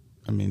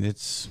I mean,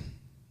 it's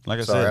like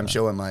I Sorry, said. I'm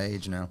showing my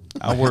age now.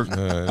 I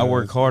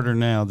work harder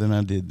now than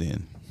I did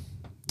then.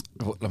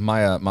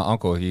 My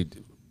uncle, he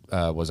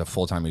was a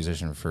full-time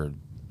musician for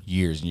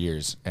years and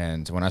years,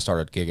 and when I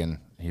started gigging,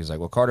 he was like,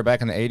 "Well, Carter,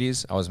 back in the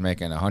 '80s, I was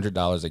making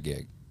 $100 a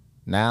gig.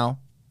 Now,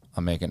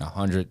 I'm making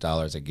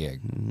 $100 a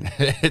gig."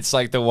 Mm-hmm. It's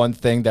like the one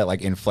thing that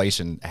like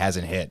inflation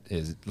hasn't hit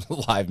is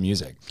live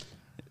music.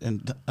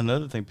 And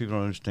another thing people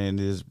don't understand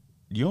is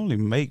you only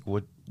make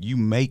what you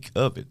make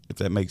of it, if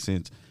that makes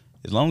sense.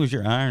 As long as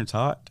your iron's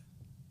hot,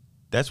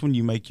 that's when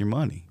you make your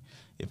money.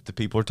 If the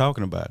people are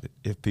talking about it,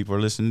 if people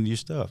are listening to your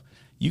stuff,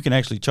 you can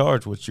actually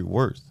charge what you're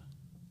worth.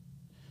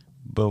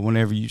 But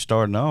whenever you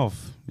starting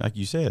off, like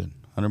you said,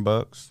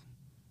 $100,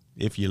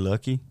 if you're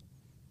lucky,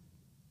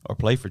 or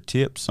play for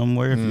tips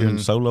somewhere if you're a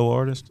solo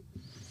artist.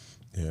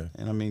 Yeah.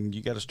 And I mean,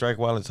 you got to strike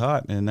while it's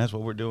hot, and that's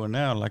what we're doing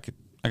now. Like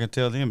I can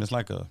tell them, it's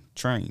like a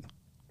train.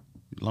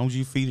 As long as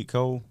you feed it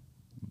coal,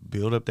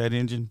 build up that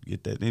engine,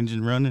 get that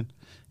engine running,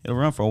 it'll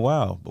run for a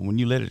while. But when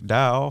you let it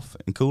die off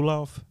and cool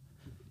off,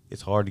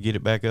 it's hard to get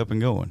it back up and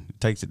going. It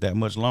takes it that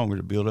much longer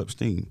to build up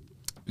steam.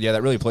 Yeah,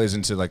 that really plays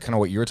into like kind of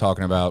what you were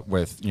talking about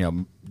with, you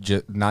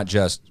know, not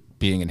just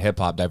being in hip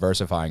hop,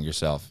 diversifying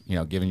yourself, you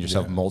know, giving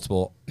yourself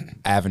multiple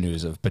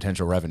avenues of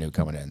potential revenue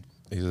coming in.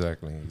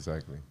 Exactly.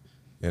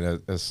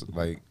 And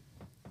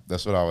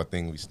that's what our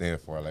thing we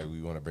stand for. Like,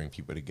 we want to bring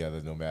people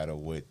together no matter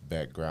what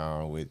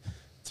background, what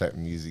type of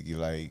music you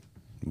like.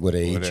 What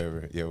age?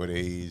 Whatever. Yeah, what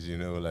age, you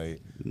know,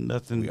 like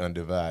Nothing. we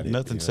undivided.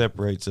 Nothing you know?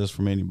 separates us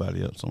from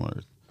anybody else on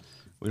earth.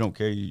 We don't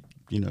care, you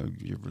know,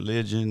 your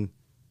religion,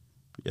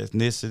 your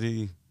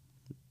ethnicity,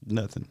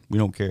 nothing. We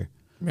don't care.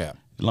 Yeah.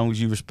 As long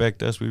as you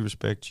respect us, we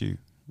respect you.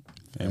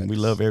 And we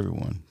Facts. love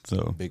everyone.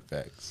 So Big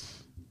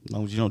facts. as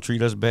long as you don't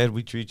treat us bad,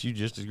 we treat you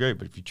just as great.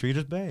 But if you treat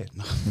us bad,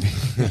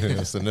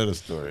 That's another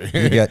story.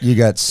 You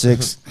got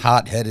 6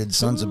 hot-headed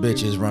sons of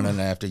bitches running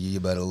after you. You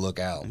better look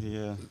out.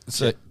 yeah.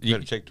 So You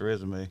better check the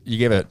resume. you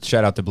gave a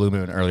shout out to Blue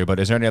Moon earlier, but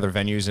is there any other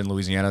venues in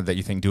Louisiana that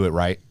you think do it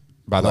right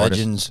by the artists?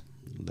 Legends.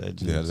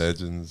 Legends. Yeah,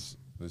 Legends.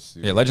 Let's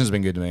see. Yeah, Legends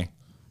been good to me.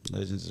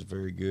 Legends is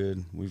very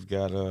good. We've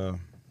got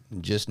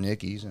Just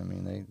Nickies. I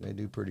mean, they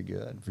do pretty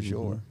good for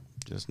sure.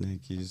 Just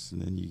Nickies,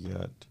 and then you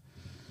got,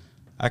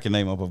 I can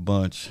name up a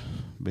bunch,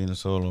 being a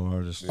solo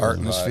artist.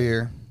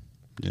 Atmosphere.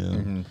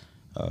 Yeah.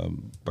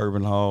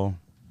 Bourbon Hall,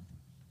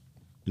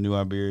 New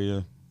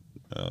Iberia,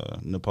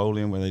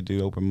 Napoleon, where they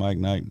do open mic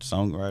night,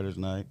 songwriters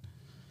night.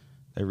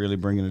 They're really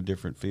bringing a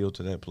different feel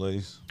to that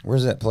place.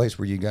 Where's that place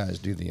where you guys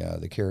do the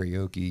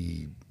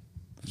karaoke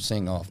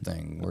sing-off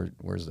thing?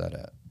 Where's that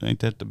at? Ain't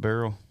that the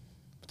Barrel?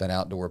 That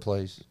outdoor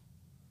place?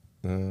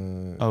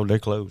 Oh, they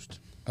closed.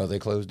 Oh, they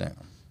closed down.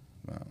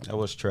 That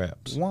was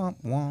Traps. Womp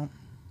womp.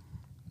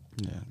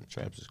 Yeah,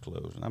 Traps is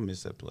closed. I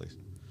miss that place.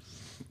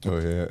 Oh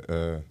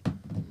yeah,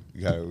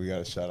 we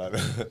got a shout out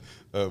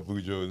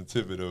Boudreaux and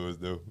Thibodeau's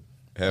though.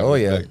 Having Oh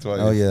it yeah. back twice.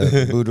 Oh yeah.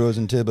 Boudreaux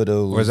and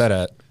Thibodeaux. Where's that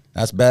at?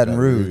 That's Baton Baton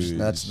Rouge. Rouge.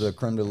 That's the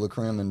creme de la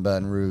creme in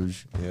Baton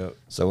Rouge. Yep.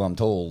 So I'm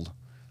told.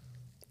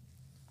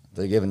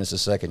 They're giving us a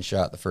second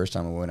shot. The first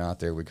time we went out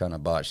there, we kind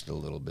of botched it a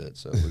little bit.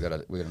 So we got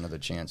another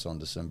chance on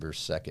December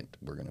 2nd.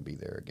 We're going to be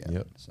there again.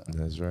 Yep. So.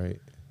 That's right.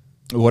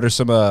 What are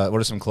some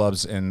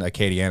clubs in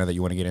Acadiana that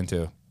you want to get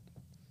into?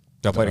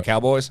 Y'all play the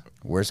Cowboys?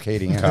 Where's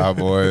Katie?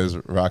 Cowboys,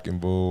 Rock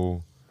and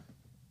Bull.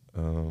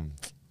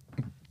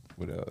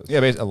 What else?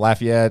 Yeah, basically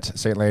Lafayette,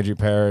 St. Landry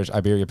Parish,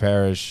 Iberia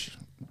Parish,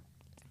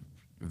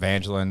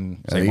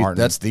 Evangeline, St. Martin.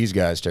 That's these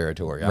guys'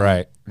 territory.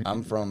 Right.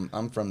 I'm from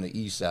the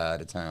east side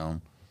of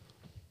town.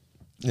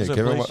 Yeah, Is that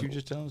Kevin, place what- you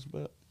just telling us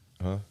about?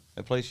 Huh?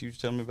 That place you was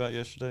telling me about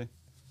yesterday?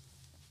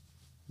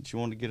 That you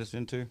wanted to get us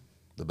into?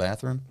 The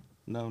bathroom?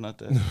 No, not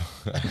that.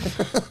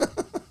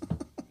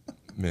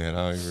 Man,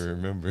 I don't even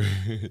remember.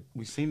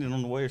 We seen it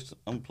on the way.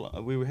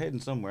 We were heading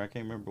somewhere. I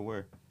can't remember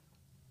where.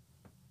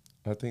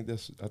 I think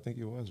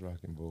it was Rock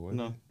and Bull. Wasn't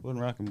No, it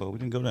wasn't Rockin' Boat. We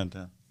didn't go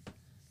downtown.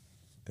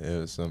 it? It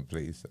was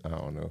someplace. I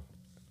don't know.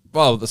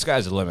 Well, the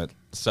sky's the limit.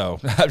 So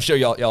I'm sure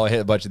y'all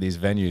hit a bunch of these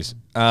venues.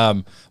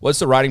 What's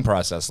the writing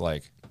process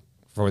like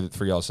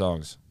for y'all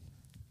songs?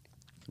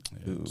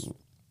 Ooh,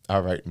 I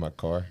write in my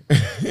car.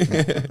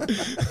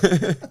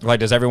 Like,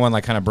 does everyone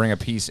like kind of bring a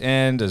piece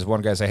in? Does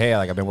one guy say, "Hey,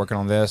 like I've been working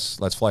on this.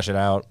 Let's flesh it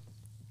out"?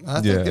 I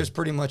think Yeah. there's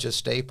pretty much a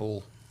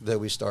staple that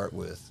we start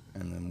with,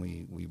 and then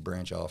we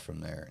branch off from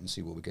there and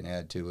see what we can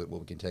add to it, what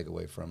we can take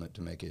away from it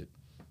to make it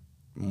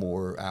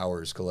more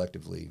ours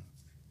collectively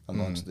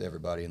amongst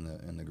everybody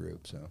in the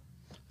group. So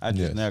I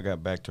just Yes. now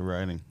got back to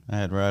writing. I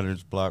had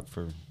writer's block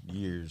for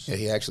years. yeah,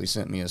 he actually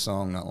sent me a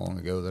song not long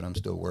ago that I'm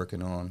still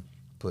working on,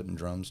 putting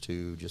drums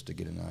to, just to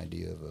get an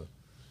idea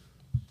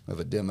of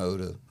a demo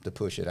to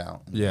push it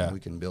out. And Yeah. we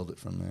can build it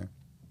from there.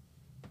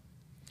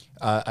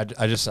 I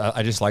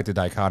just like the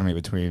dichotomy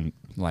between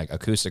like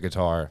acoustic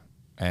guitar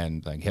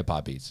and like hip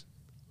hop beats.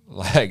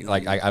 Like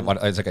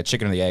it's like a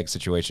chicken and the egg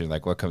situation.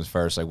 Like what comes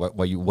first? Like what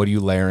are you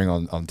layering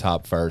on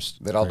top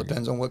first? That all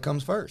depends on what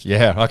comes first.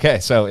 Yeah. Okay.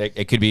 So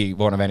it could be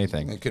one of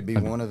anything. It could be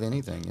one of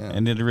anything. Yeah.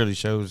 And it really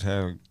shows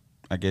how,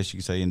 I guess you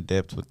could say, in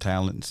depth with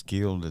talent and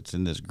skill that's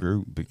in this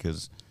group.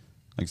 Because,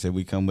 like I said,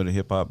 we come with a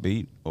hip hop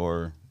beat,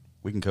 or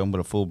we can come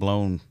with a full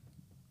blown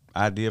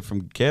idea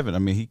from Kevin. I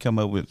mean, he come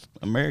up with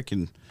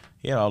American.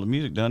 He had all the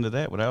music done to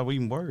that without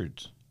even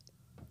words.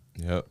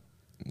 Yep.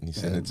 He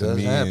sent And it it to does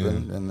me.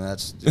 happen, and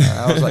that's.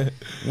 I was like,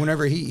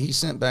 whenever he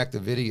sent back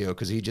the video,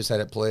 because he just had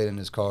it played in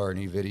his car and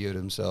he videoed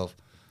himself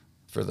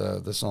for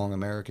the song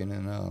American,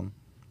 and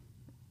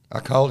I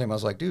called him. I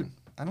was like, dude,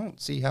 I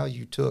don't see how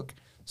you took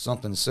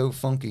something so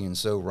funky and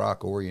so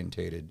rock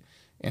orientated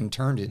and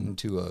turned it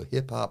into a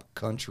hip hop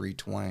country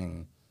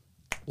twang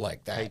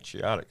like that.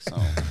 Patriotic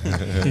song.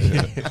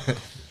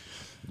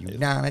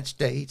 United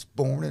States,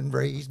 born and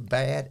raised,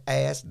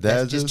 badass.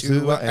 That's just just who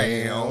who I I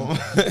am.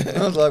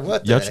 I was like,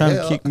 what the Y'all trying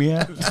hell? to kick me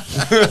out?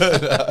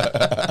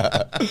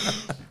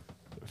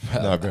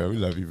 No, Nah, bro, we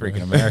love you, bro.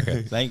 Freaking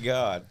America. Thank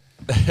God.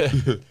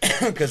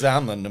 Because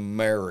I'm an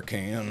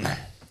American.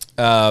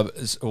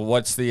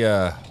 What's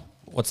the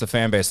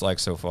fan base like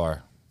so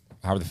far?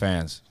 How are the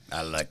fans?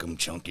 I like them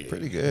chunky.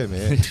 Pretty good,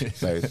 man.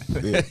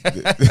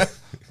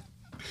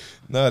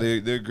 No,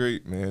 they're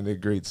great, man. They're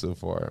great so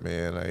far,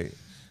 man. Like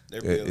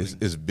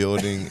it's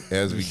building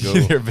as we go.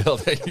 You're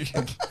building.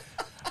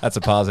 That's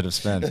a positive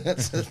spin.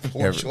 That's a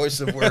poor choice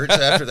of words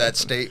after that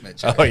statement.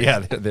 Jerry. Oh yeah,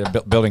 they're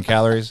building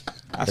calories.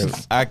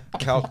 I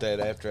caught that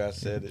after I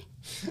said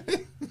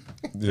it.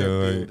 Yeah,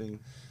 like, Building.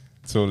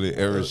 totally.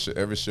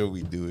 Every show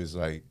we do is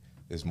like,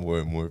 it's more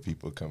and more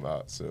people come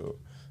out. So,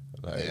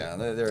 like, Yeah, I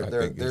they're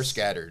think it's-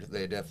 scattered.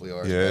 They definitely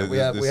are. Yeah, we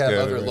have they're other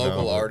scattered right local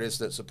now, but- artists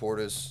that support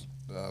us.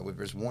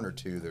 There's one or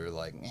two that are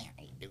like, "Nah,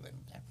 how you doing?"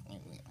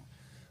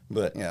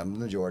 But yeah, the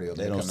majority of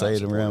them They don't come out say and it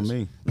support around us.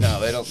 me. No,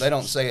 they don't. They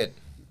don't say it,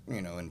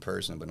 in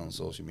person, but on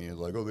social media,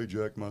 like, "Oh, they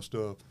jacked my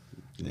stuff."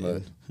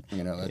 But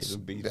It'll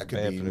be that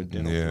bad for the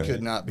dental Yeah.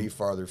 could not be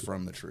farther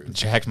from the truth.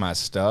 Jacked my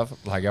stuff.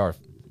 Like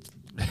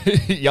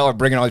y'all are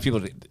bringing all these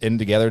people in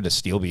together to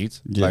steal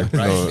beats. like,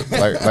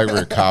 like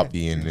we're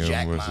copying them.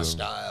 Jack or my something.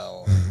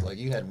 style. Like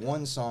you had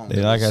one song. They,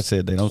 that like I was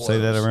said, they don't say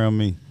that close. around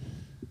me.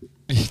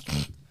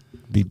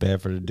 Be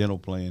bad for the dental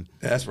plan.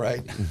 That's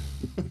right.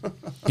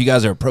 You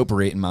guys are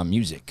appropriating my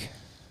music.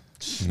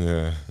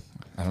 Yeah.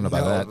 I don't know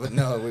about that. But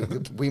no,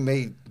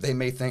 they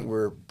may think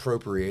we're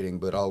appropriating,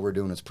 but all we're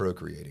doing is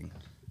procreating.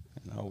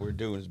 And all we're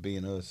doing is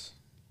being us.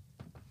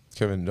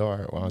 Kevin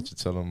Dart, why don't you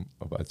tell them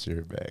about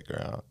your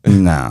background?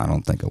 Nah, I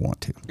don't think I want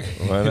to.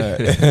 Why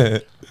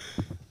not?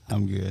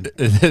 I'm good.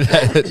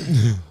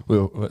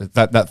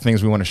 that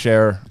things we want to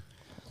share.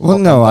 Well,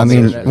 no, I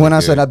mean, That's when I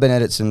okay. said I've been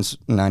at it since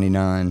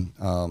 '99,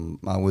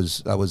 I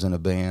was in a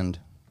band.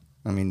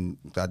 I mean,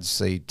 I'd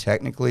say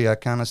technically I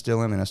kind of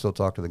still am, and I still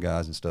talk to the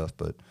guys and stuff.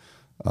 But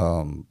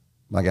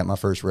I got my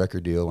first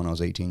record deal when I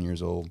was 18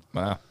 years old,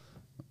 Wow.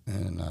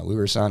 and we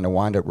were signed to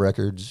Wind Up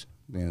Records,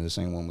 the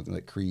same one with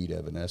like Creed,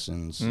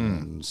 Evanescence,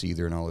 and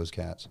Seether, and all those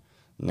cats.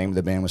 The name of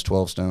the band was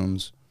 12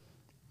 Stones.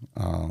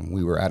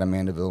 We were out of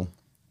Mandeville.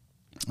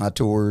 I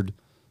toured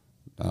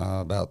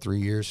about 3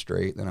 years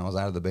straight. Then I was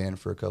out of the band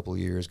for a couple of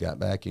years, got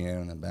back in,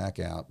 and then back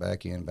out,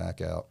 back in, back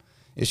out.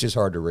 It's just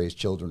hard to raise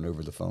children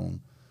over the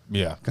phone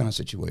Yeah. kind of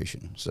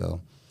situation. So,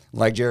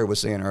 like Jared was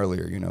saying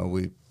earlier,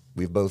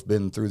 we've both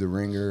been through the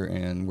ringer,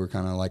 and we're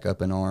kind of like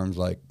up in arms,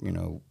 like,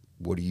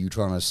 what are you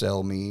trying to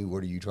sell me?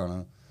 What are you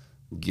trying to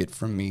get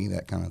from me?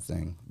 That kind of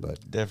thing. But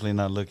Definitely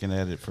not looking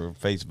at it for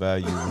face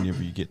value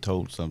whenever you get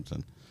told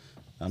something.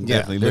 I'm yeah,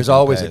 definitely there's looking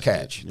always a past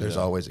catch. it. There's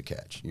Yeah, always a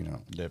catch,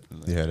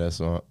 definitely. Yeah, that's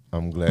all.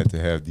 I'm glad to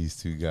have these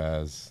two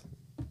guys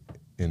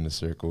in the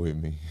circle with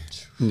me.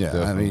 Yeah,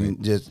 Definitely. I mean,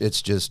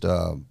 it's just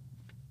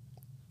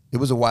it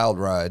was a wild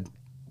ride.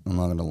 I'm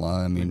not gonna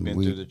lie. I mean, been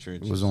we through the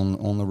trenches. was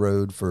on the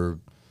road for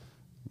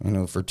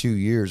for 2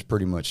 years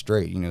pretty much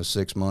straight.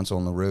 6 months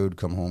on the road,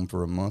 come home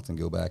for a month, and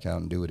go back out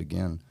and do it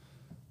again.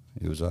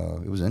 It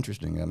was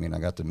interesting. I mean, I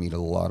got to meet a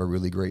lot of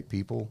really great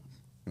people.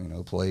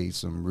 Play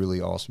some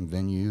really awesome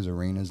venues,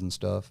 arenas, and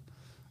stuff.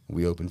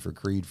 We opened for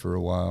Creed for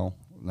a while.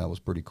 And that was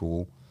pretty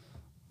cool.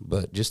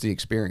 But just the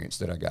experience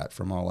that I got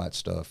from all that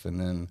stuff, and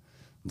then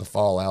the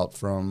fallout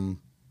from,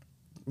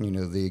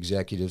 the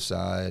executive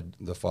side,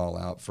 the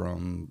fallout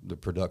from the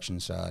production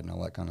side, and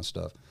all that kind of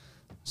stuff.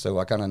 So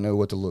I kind of know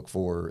what to look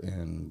for,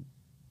 and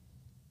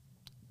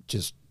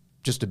just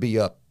to be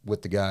up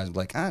with the guys,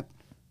 like,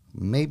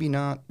 maybe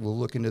not. We'll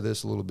look into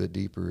this a little bit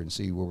deeper and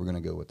see where we're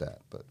going to go with that.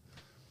 But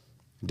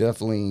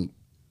definitely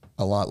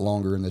a lot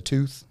longer in the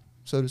tooth,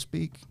 so to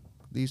speak,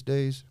 these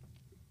days.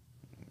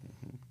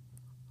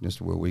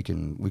 Just where we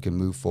can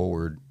move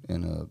forward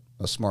in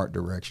a smart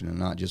direction and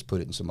not just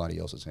put it in somebody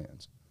else's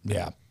hands.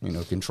 Yeah.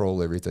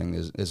 Control everything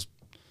is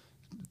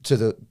to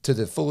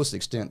the fullest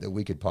extent that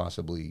we could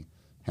possibly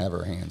have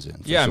our hands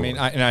in. Yeah, sure. I mean,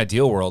 in an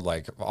ideal world,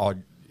 like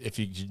if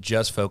you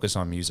just focus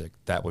on music,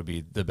 that would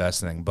be the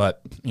best thing.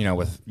 But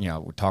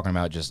we're talking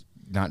about just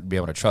not be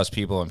able to trust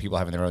people and people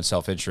having their own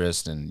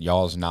self-interest, and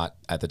y'all's not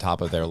at the top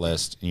of their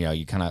list.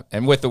 You kind of,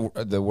 and with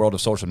the world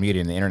of social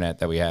media and the internet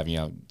that we have,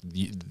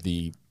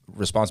 the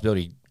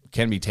responsibility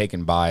can be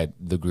taken by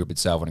the group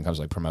itself when it comes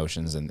to like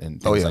promotions and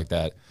things like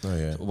that. Oh,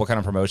 yeah. What kind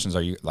of promotions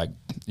are you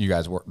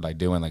guys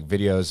doing, like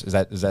videos?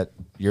 Is that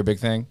your big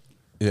thing?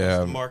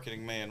 Yeah,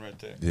 Marketing man right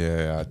there.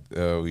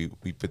 yeah. We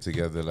put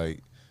together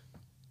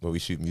we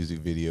shoot music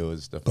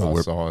videos, stuff,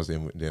 our songs,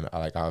 and then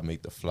I'll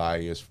make the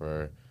flyers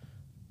for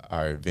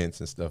our events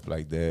and stuff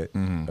like that.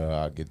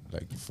 I'll get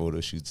photo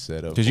shoots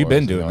set up. 'Cause you've for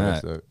been us and doing all that.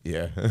 stuff.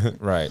 Yeah.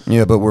 Right.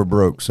 Yeah, but we're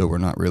broke, so we're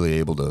not really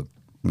able to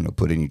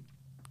put any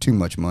too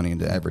much money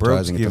into Broke's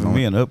advertising. at the giving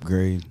me moment. an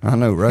upgrade. I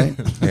know, right?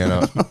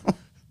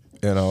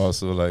 And I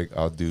also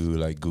I'll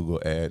do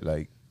Google ad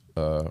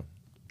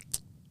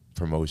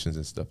promotions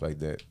and stuff like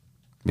that.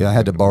 Yeah, I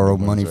had to borrow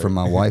money Right. from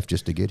my wife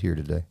just to get here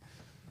today.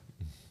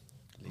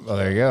 Well,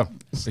 there you go.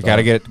 You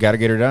gotta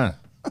get her done.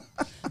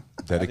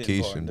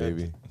 Dedication, borrow that.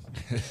 baby.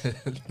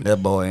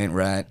 That boy ain't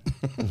right.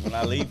 When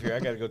I leave here, I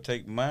got to go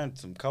take mine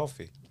some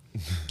coffee.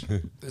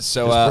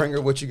 So Just bring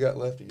her what you got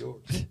left of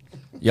yours.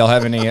 Y'all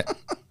have any?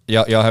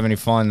 Y'all have any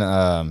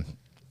fun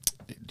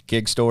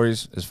gig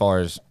stories as far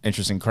as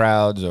interesting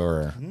crowds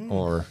or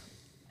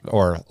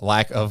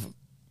lack of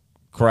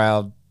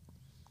crowd?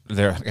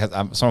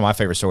 Some of my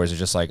favorite stories are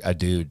just like a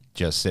dude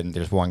just sitting.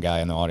 There's one guy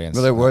in the audience.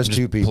 Well, there was just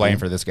two people playing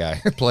for this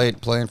guy.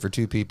 playing for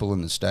two people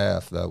in the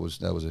staff. That was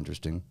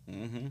interesting.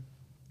 Mm-hmm.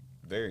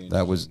 Very.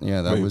 That was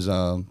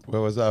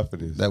Where was I for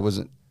this? that was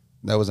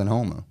in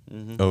Houma.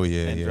 Mm-hmm. Oh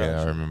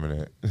yeah, I remember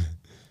that.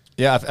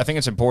 Yeah, I think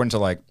it's important to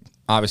like.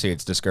 Obviously,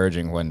 it's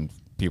discouraging when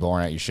people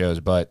aren't at your shows,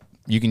 but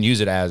you can use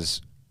it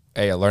as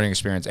a learning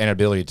experience and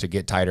ability to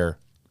get tighter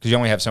because you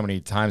only have so many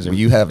times. Well,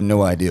 you have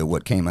no idea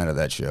what came out of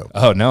that show.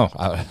 Oh no,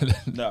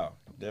 No,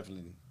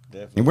 definitely.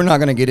 And we're not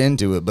going to get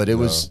into it, but it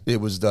was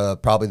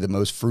probably the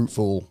most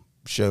fruitful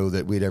show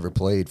that we'd ever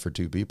played for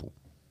two people.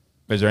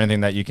 Is there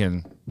anything that you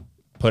can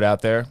put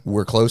out there?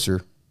 We're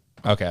closer.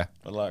 Okay,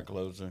 A lot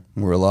closer.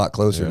 We're a lot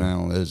closer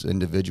now as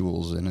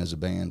individuals and as a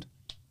band.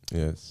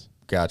 Yes,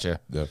 gotcha.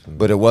 definitely.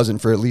 But it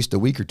wasn't for at least a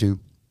week or two.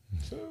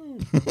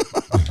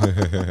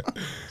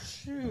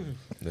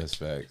 That's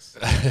facts.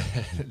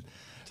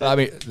 I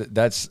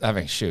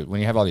mean, shoot, when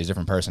you have all these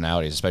different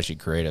personalities, especially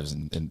creatives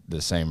in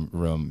the same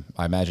room,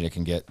 I imagine it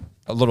can get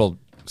a little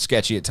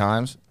sketchy at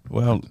times.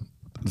 Well,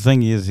 the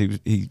thing is,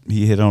 he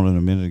hit on it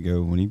a minute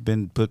ago. When you've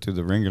been put through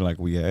the ringer like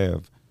we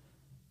have,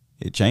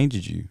 it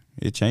changes you.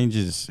 It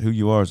changes who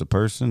you are as a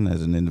person,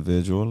 as an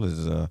individual,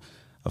 as a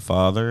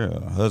father,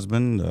 a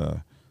husband.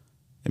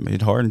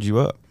 It hardens you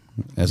up.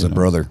 As a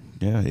brother.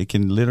 Yeah, it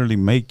can literally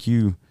make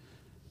you,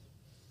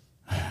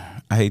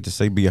 I hate to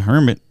say be a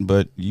hermit,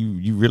 but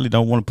you really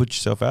don't want to put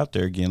yourself out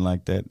there again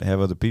like that, have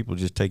other people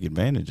just take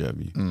advantage of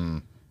you.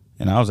 Mm.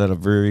 And I was at a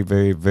very,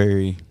 very,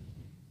 very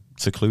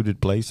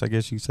secluded place, I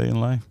guess you could say, in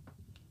life.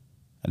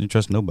 I didn't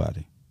trust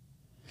nobody.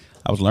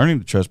 I was learning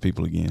to trust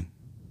people again.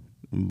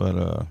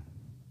 But,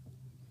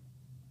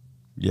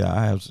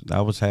 yeah,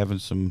 I was having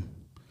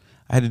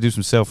I had to do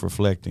some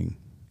self-reflecting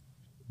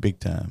big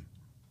time.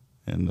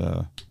 And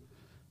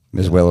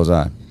As well as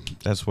I.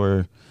 that's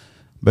where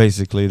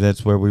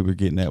we were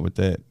getting at with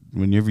that.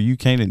 Whenever you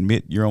can't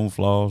admit your own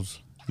flaws,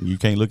 you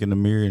can't look in the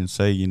mirror and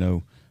say,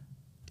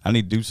 I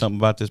need to do something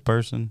about this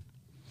person,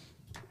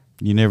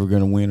 you're never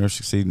going to win or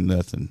succeed in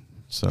nothing.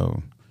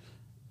 So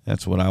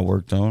that's what I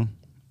worked on,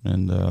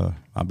 and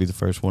I'll be the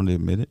first one to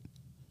admit it.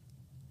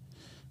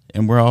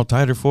 And we're all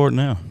tighter for it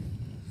now.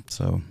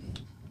 So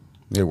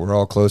Yeah, we're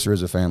all closer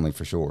as a family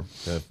for sure.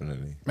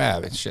 Definitely. Yeah,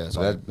 it's just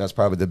So that's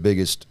probably the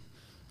biggest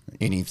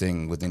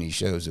anything with any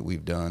shows that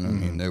we've done. I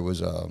mean, there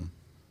was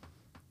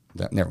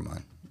never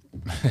mind.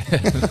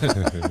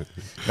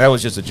 That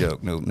was just a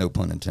joke. No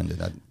pun intended.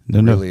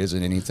 There really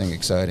isn't anything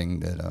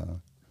exciting that.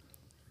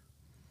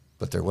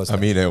 But there was. I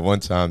mean, at one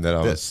time that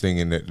I was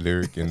singing that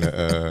lyric in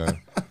the.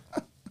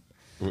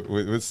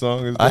 What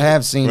song is that? I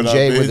have seen When I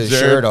Jay made with his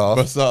Jared shirt off.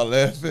 bust out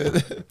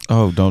laughing.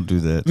 Oh, don't do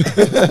that.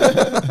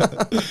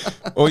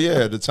 Oh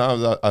yeah, the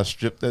times I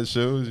stripped that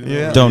shows.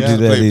 Don't do that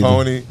Play either.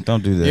 Pony.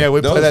 Don't do that. Yeah, we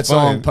That play was that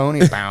song, fun.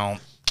 Pony. Bow,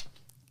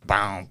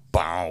 bow,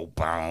 bow,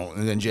 bow.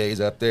 And then Jay's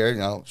up there,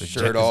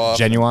 shirt off.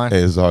 genuine.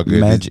 Hey, it's all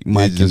good. Magic They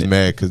Mike just in it.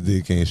 mad because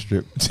they can't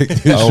take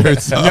their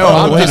shirts off. No,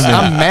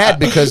 I'm mad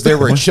because there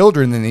were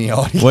children in the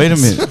audience. Wait a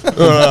minute.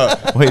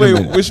 Wait a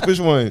minute. Which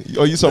one?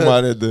 Oh, you talking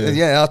about at the?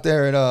 Yeah, out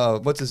there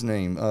at what's his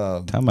name?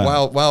 Time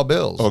out. Wild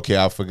Bills. Okay,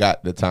 I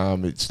forgot the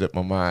time. It slipped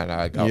my mind.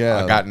 I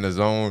got in the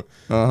zone.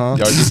 Uh-huh.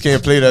 Y'all just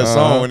can't play that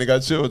song when they got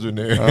children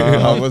there.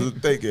 I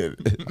wasn't thinking.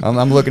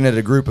 I'm looking at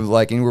a group of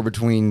like anywhere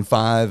between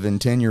 5 and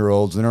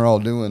 10-year-olds, and they're all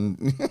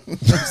doing.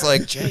 It's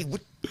like, Jay,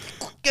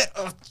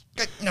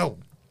 no.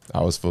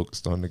 I was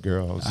focused on the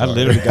girl. I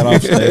literally got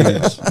off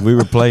stage. We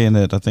were playing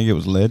at, I think it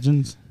was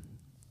Legends.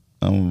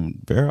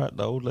 Barrett,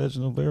 the old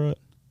Legend of Barrett.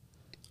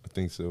 I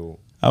think so.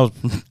 I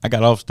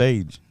got off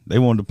stage. They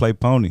wanted to play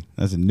Pony.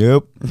 I said,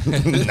 nope.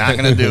 Not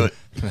gonna do it.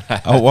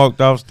 I walked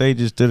off stage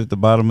and stood at the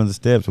bottom of the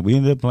steps. We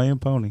ended up playing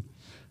Pony.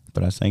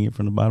 But I sang it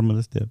from the bottom of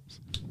the steps.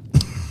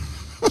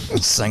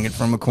 Sang it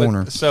from a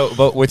corner.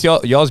 But with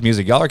y'all's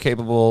music, y'all are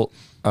capable.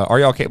 Are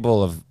y'all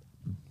capable of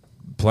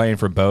playing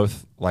for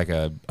both, like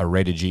a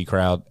rated G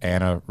crowd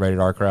and a rated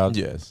R crowd?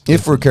 Yes.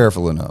 If we're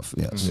careful enough,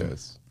 yes.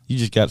 Yes. You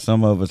just got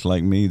some of us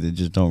like me that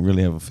just don't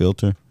really have a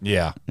filter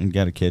Yeah. and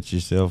got to catch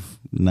yourself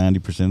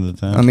 90% of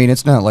the time. I mean,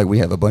 it's not like we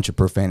have a bunch of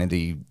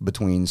profanity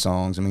between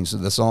songs. I mean, so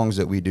the songs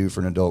that we do for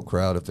an adult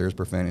crowd, if there's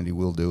profanity,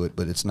 we'll do it.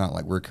 But it's not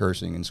like we're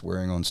cursing and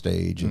swearing on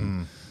stage.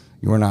 And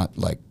we're not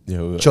like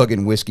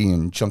chugging whiskey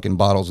and chunking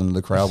bottles into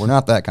the crowd. We're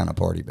not that kind of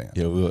party band.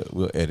 Yeah,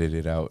 we'll edit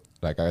it out.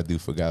 Like I do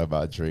forgot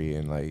about Dre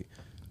and like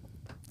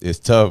it's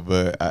tough,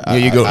 but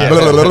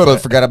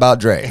Forgot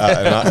about Dre. and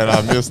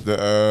I missed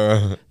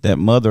the that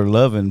mother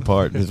loving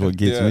part is what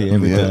gets me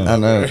every time. I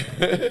know.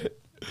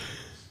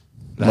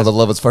 Mother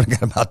love us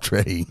forgot about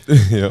Dre.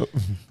 Yep.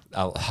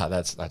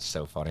 That's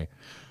so funny.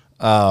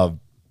 So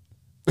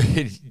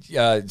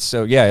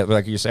yeah,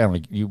 like you're saying,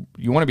 like you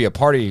want to be a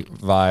party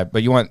vibe,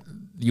 but you want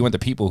the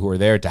people who are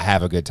there to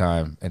have a good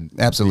time and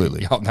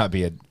Absolutely. y'all not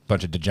be a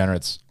bunch of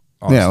degenerates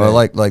on Yeah, well,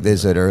 stage. like they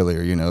said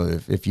earlier, you know,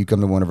 if you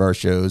come to one of our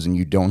shows and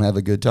you don't have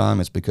a good time,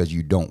 it's because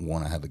you don't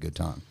want to have a good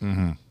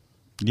time.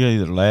 You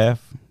either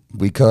laugh.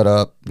 We cut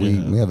up,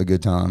 Yeah. we have a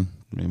good time.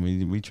 I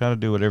mean, we try to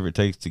do whatever it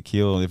takes to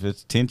kill. If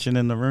it's tension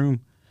in the room,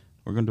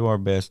 we're gonna do our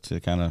best to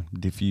kind of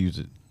diffuse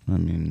it. I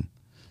mean,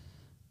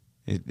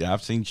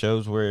 I've seen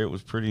shows where it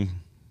was pretty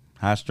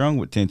high strung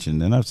with tension.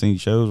 Then I've seen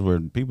shows where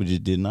people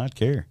just did not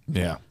care.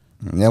 Yeah.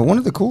 Now, one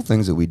of the cool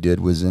things that we did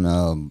was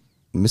in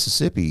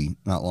Mississippi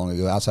not long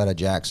ago, outside of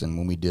Jackson,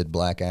 when we did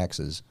Black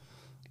Axes.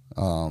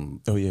 Oh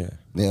yeah.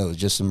 Yeah, it was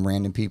just some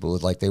random people. It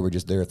was like they were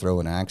just there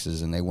throwing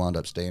axes, and they wound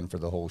up staying for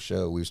the whole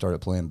show. We started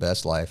playing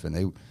Best Life, and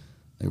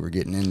they were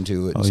getting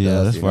into it. And Oh yeah,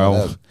 stuff, that's you where know,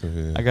 I was.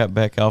 Yeah. I got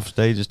back off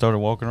stage and started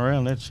walking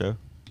around that show.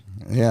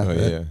 Yeah, Oh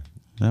yeah.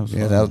 That was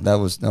yeah, fun. that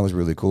was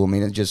really cool. I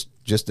mean, it just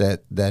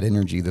that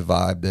energy, the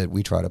vibe that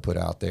we try to put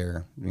out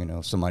there. You know,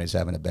 if somebody's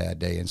having a bad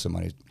day and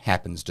somebody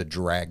happens to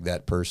drag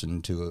that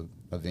person to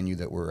a venue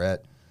that we're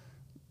at,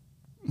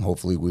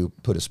 hopefully we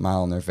put a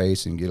smile on their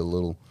face and get a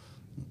little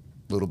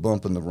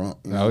bump in the rump.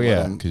 You know, Oh, yeah.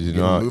 let 'em 'Cause you get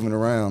know 'em moving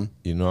around.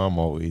 You know I'm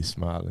always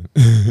smiling.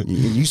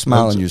 You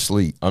smile in your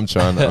sleep. I'm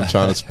trying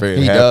to spread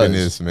He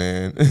happiness, does.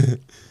 man.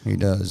 He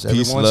does.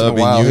 Peace, Every once love, in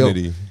a while, and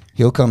unity.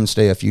 He'll come and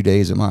stay a few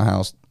days at my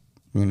house.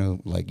 You know,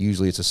 like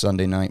usually it's a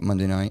Sunday night,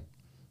 Monday night,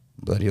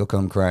 but he'll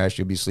come crash.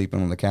 He'll be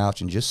sleeping on the couch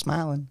and just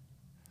smiling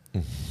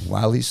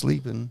while he's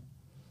sleeping.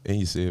 And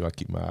you see if I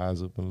keep my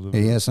eyes open a little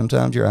bit. Yeah,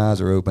 sometimes your eyes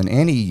are open,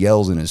 and he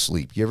yells in his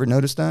sleep. You ever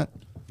notice that?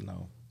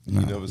 No.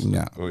 You never sleep?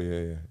 no. Oh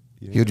yeah.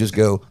 He'll just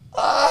go,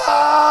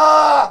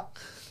 ah!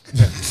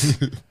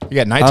 You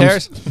got night I'm-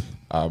 terrors?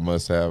 I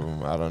must have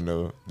them. I don't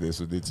know.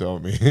 That's what they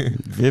told me.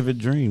 Vivid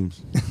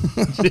dreams.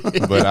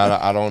 But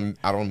I don't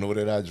know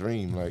that I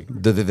dream. Like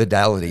The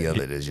vividality of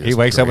it is just He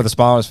wakes up great. with a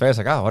smile on his face,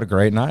 like, oh, what a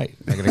great night.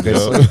 I get a good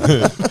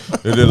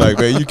sleep. and they're like,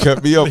 man, you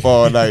kept me up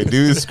all night,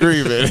 dude,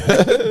 screaming.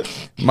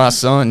 My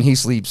son, he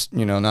sleeps,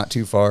 you know, not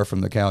too far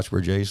from the couch where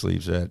Jay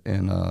sleeps at,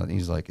 and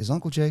he's like, "Is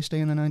Uncle Jay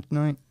staying the night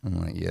tonight?"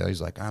 I'm like, "Yeah." He's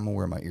like, "I'm gonna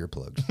wear my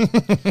earplugs."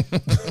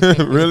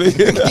 Really? I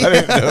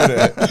didn't know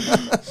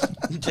that.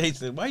 Jay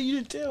said, "Why you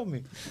didn't tell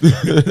me?"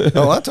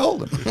 Oh, I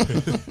told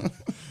him.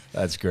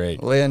 That's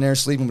great. Laying there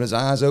sleeping with his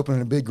eyes open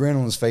and a big grin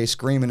on his face,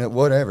 screaming at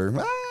whatever.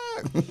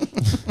 Ah!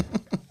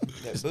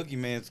 That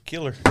boogeyman's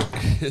killer.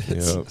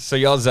 Yep. So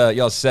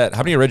y'all set.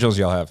 How many originals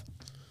y'all have?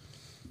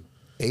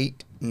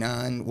 8,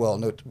 9. Well,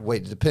 no,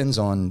 wait. It depends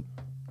on,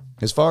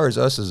 as far as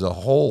us as a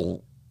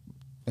whole,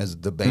 as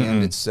the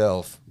band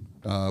itself.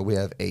 We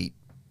have 8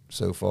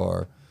 so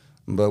far,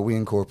 but we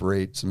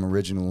incorporate some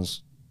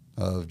originals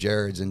of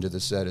Jared's into the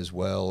set as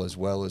well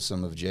as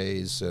some of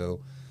Jay's.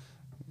 So,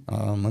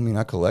 I mean,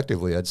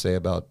 I'd say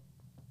about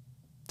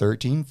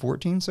 13,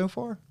 14 so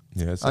far.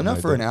 Yeah, something Enough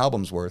like for that. an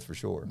album's worth for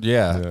sure.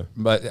 Yeah. Yeah.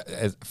 But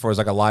as far as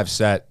like a live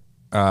set,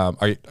 are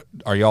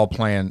y'all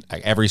playing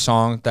like every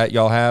song that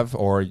y'all have,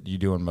 or are you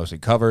doing mostly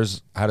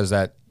covers? How does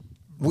that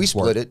We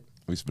split it.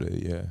 We split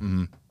it, yeah.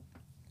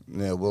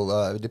 Yeah,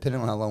 we'll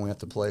depending on how long we have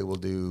to play, we'll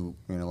do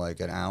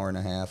like an hour and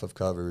a half of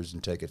covers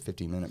and take a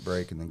 15-minute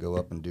break and then go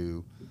up and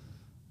do,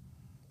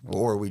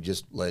 or we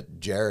just let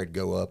Jared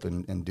go up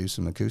and do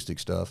some acoustic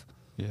stuff.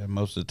 Yeah,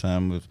 most of the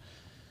time,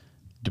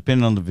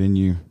 depending on the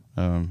venue,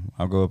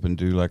 I'll go up and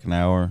do like an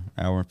hour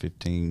and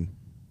 15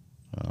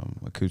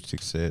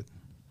 acoustic set,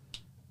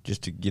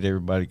 just to get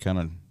everybody kind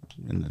of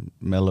in the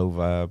mellow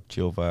vibe,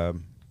 chill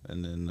vibe,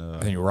 and then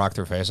and you rock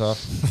their face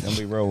off? then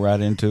we roll right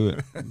into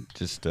it.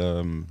 Just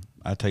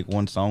I take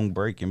one song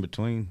break in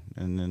between,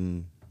 and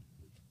then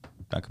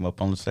I come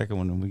up on the second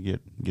one, and we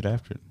get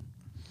after it.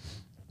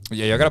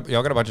 Yeah,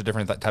 y'all got a bunch of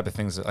different type of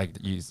things that, like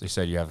you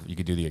said, you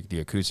could do the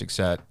acoustic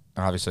set.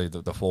 Obviously,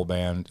 the full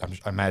band.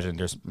 I imagine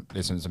there's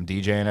some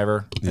DJing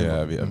ever. Yeah,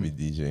 I'll be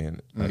DJing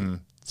like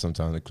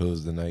sometime to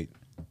close the night.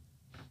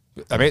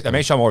 That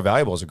makes y'all more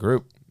valuable as a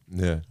group.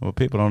 Yeah. Well,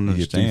 people don't You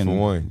get 2 understand. for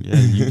 1.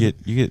 Yeah,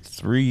 you get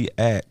 3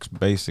 acts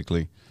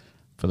basically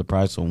for the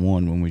price of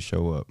 1 when we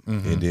show up.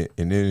 And then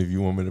if you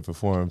want me to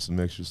perform some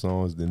extra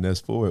songs, then that's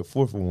 4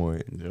 for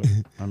 1. Yep.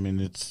 I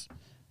mean,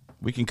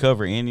 we can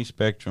cover any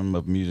spectrum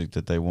of music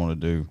that they want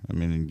to do. I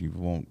mean, if you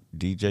want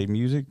DJ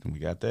music, we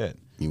got that.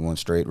 You want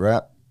straight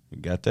rap? We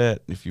got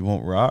that. If you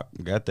want rock,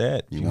 we got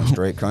that. You want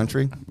straight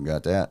country? We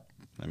got that.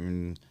 I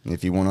mean,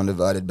 If you want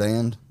Undivided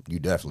Band, you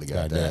definitely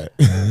got that.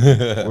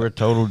 we're a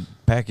total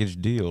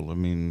package deal. I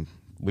mean,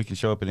 we can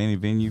show up at any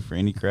venue for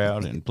any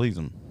crowd and please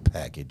them.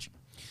 Package.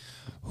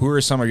 Who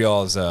are some of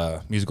y'all's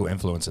musical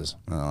influences?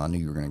 Oh, I knew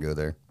you were going to go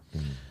there.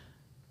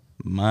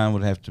 Mine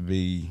would have to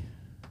be,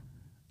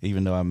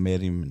 even though I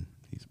met him, and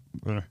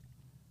he's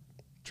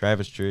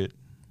Travis Tritt,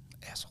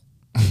 Asshole.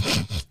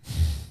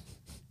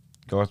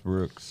 Garth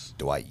Brooks.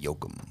 Dwight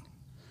Yoakam.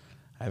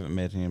 I haven't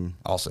met him.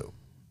 Also.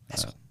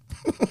 Asshole.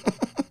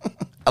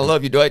 I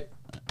love you, Dwight.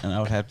 And I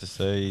would have to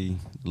say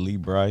Lee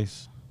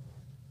Bryce.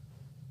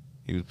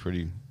 He was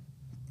pretty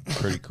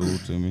cool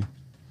to me.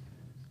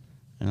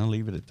 And I'll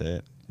leave it at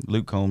that.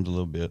 Luke Combs a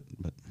little bit,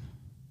 but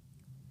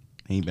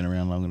he ain't been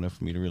around long enough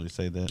for me to really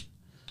say that.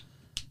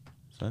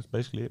 So that's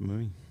basically it,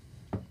 movie.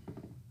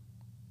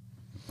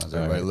 Is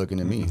everybody looking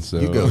at me? So-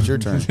 You go. It's your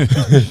turn.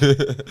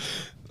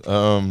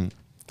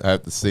 I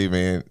have to say,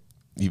 man,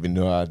 even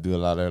though I do a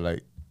lot of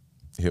like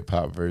hip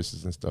hop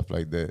verses and stuff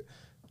like that,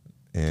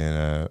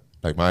 and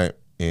like my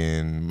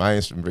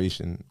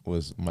inspiration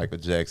was Michael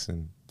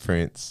Jackson,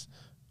 Prince.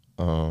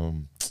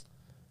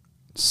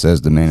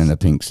 Says the man in the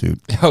pink suit.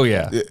 Oh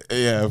yeah.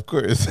 Yeah, of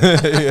course.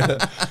 Yeah.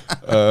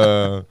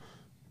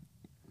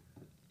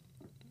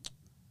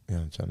 Yeah,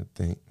 I'm trying to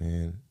think,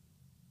 man.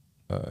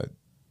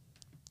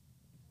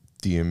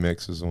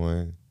 DMX was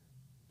one.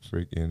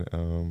 Freaking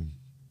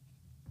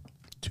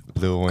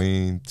Lil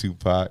Wayne,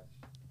 Tupac.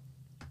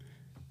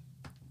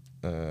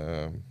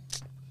 I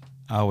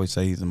always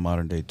say he's a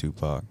modern day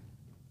Tupac,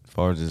 as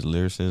far as his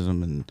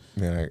lyricism and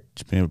Man,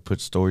 just being able to put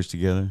stories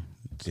together.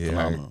 It's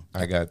phenomenal.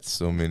 I got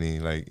so many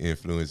like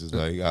influences.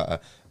 Like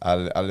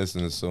I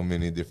listen to so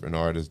many different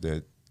artists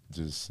that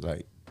just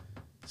like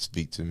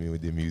speak to me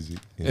with their music.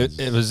 And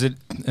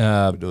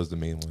but those are the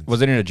main ones.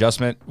 Was it an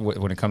adjustment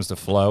when it comes to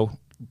flow,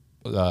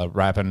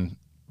 rapping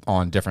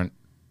on different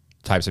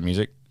types of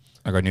music,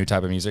 like a new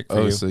type of music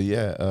for you? So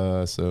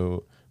yeah,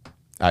 so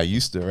I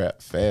used to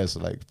rap fast,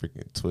 like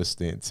freaking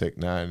Twista and Tech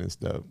Nine and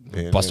stuff.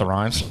 And Busta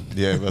Rhymes.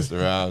 Yeah, Busta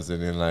Rhymes,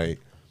 and then like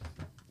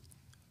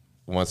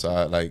once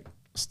I like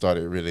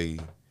started really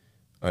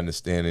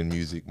understanding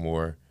music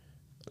more,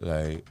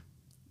 like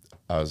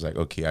I was like,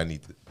 okay, I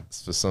need to,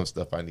 for some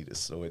stuff I need to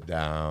slow it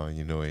down,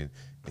 you know, and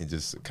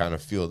just kind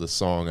of feel the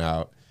song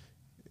out.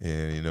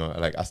 And you know,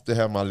 like I still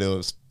have my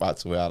little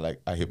spots where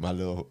I hit my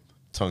little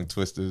tongue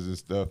twisters and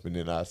stuff, and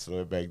then I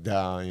slow it back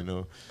down, you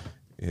know,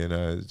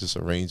 and just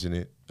arranging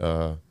it.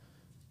 But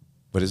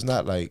it's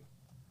not like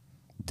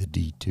The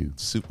D2.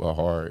 super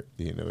hard,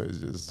 you know.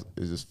 It's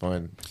just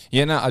fun.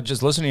 Yeah, no, I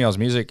just listening to y'all's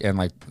music and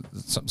like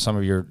some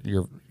of your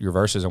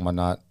verses and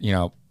whatnot. You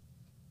know,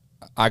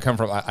 I come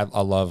from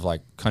I love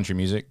like country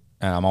music,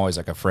 and I'm always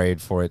like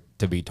afraid for it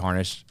to be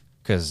tarnished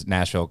because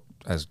Nashville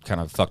has kind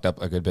of fucked up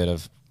a good bit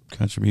of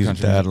Country music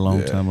died a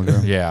long time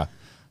ago. yeah.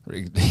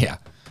 It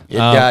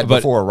died but-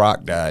 before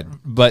rock died.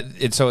 But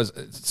it's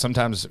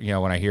sometimes, you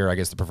know, when I hear, I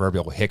guess, the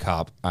proverbial hick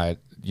hop,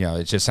 you know,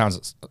 it just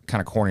sounds kind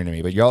of corny to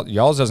me. But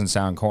y'all's doesn't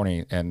sound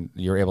corny, and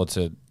you're able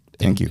to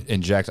Thank you.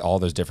 inject all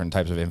those different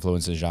types of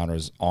influences,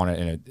 genres on it,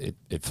 and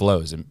it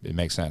flows. It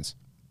makes sense.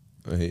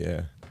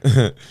 Yeah.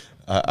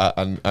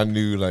 I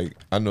knew like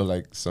I know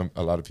like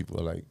a lot of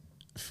people like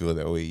feel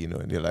that way, you know,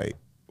 and they're like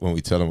when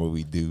we tell them what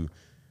we do,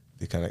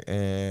 they kind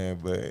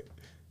of but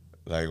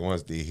like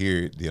once they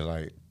hear it, they're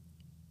like,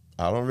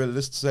 I don't really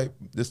listen to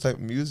this type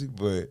of music,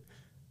 but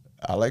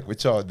I like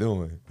what y'all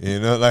doing, you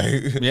know, like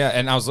Yeah,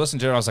 and I was listening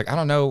to it, and I was like, I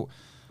don't know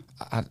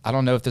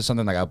if there's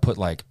something like I put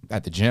like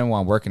at the gym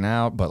while I'm working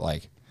out, but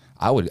like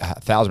I would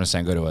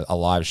 1,000% go to a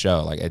live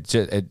show. Like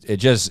it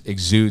just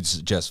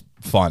exudes just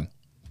fun.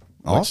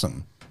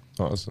 Awesome.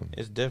 awesome.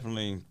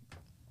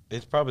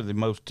 It's probably the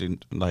most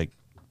like,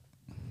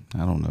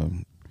 I don't know,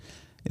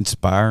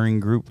 inspiring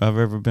group I've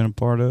ever been a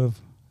part of.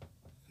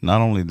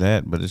 Not only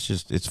that, but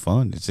it's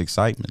fun. It's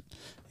excitement.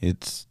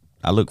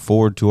 I look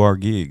forward to our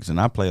gigs, and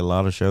I play a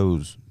lot of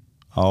shows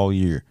all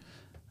year.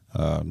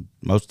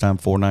 Most of the time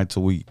 4 nights a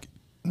week.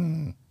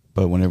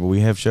 But whenever we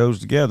have shows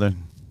together,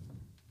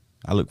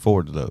 I look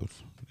forward to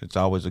those. It's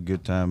always a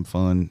good time,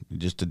 fun,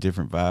 just a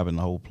different vibe in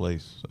the whole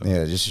place. So.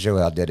 Yeah, just to show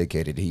how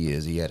dedicated he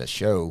is. He had a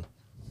show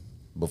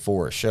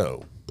before a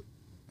show.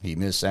 He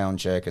missed sound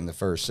check in the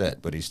first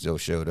set, but he still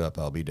showed up.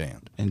 I'll be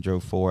damned. And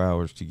drove 4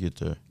 hours to get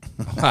there.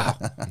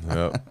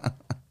 Yep.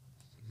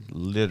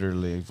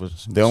 Literally. It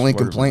was The only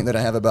swerving. complaint that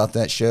I have about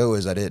that show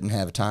is I didn't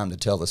have time to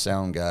tell the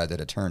sound guy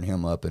that it turned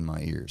him up in my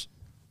ears.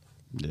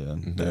 Yeah.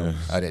 Yeah.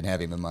 I didn't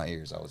have him in my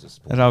ears. I was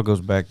just That all goes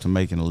back to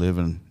making a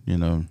living, you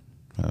know.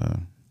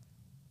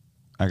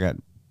 I got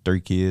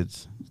 3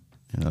 kids.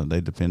 You know, they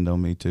depend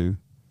on me too.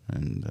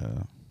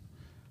 And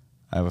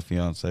I have a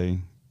fiance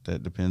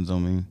that depends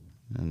on me.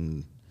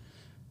 And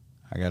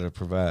I got to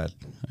provide.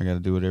 I got to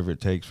do whatever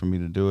it takes for me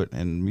to do it.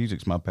 And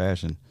music's my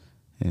passion.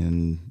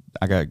 And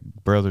I got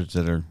brothers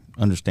that are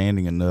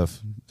understanding enough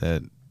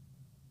that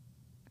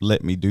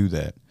let me do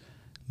that.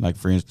 Like,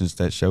 for instance,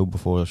 that show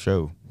before the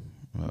show.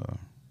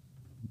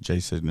 Jay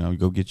said, no,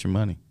 go get your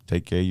money.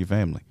 Take care of your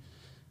family.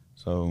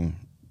 So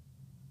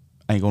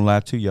I ain't going to lie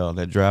to y'all.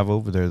 That drive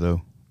over there,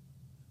 though,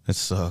 that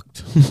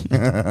sucked.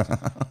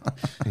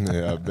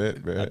 Yeah, I bet, I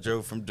man.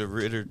 drove from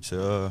DeRidder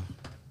to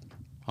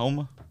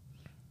Houma.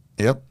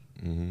 Yep.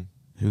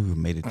 Who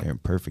made it there in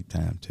perfect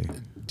time, too.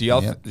 Do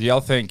y'all Yep. do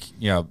y'all think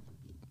you're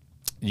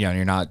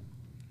not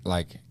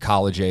like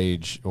college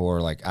age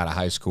or like out of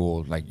high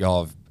school, like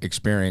y'all have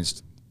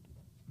experienced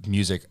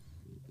music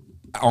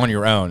on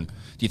your own?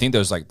 Do you think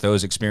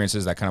those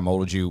experiences that kind of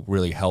molded you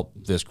really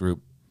helped this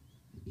group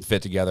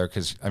fit together?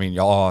 Because I mean,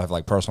 y'all all have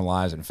like personal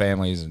lives and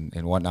families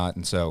and whatnot,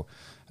 and so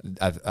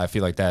I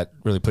feel like that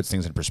really puts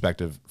things in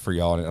perspective for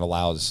y'all, and it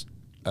allows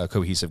a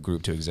cohesive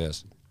group to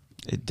exist.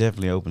 It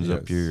definitely opens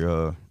up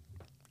Yes.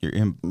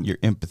 your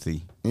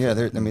empathy. Yeah,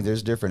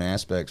 there's different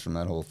aspects from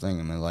that whole thing.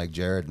 I mean, like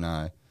Jared and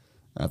I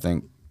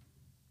think,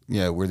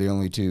 yeah, we're the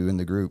only two in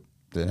the group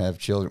that have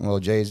children. Well,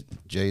 Jay's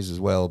as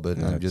well, but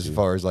just as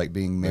far as like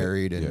being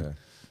married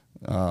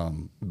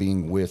and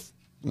being with,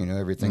 you know,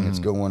 everything that's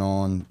going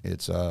on,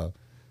 it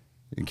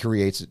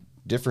creates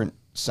different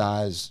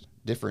size,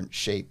 different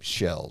shaped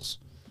shells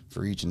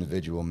for each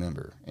individual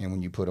member, and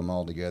when you put them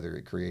all together,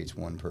 it creates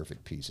one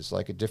perfect piece. It's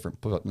like a different,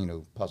 you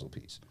know, puzzle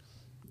piece.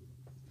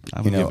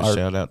 I'm gonna give a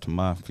shout out to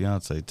my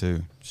fiance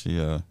too.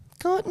 She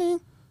Courtney.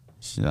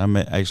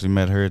 I actually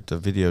met her at the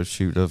video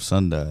shoot of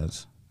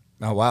Sundials.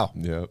 Oh wow.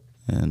 Yep.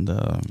 And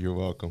You're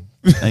welcome.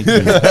 thank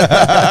you.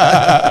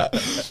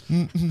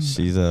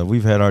 She's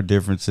we've had our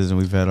differences and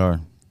we've had our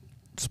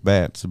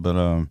spats,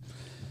 but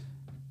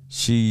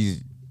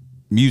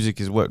music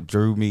is what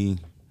drew me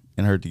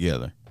and her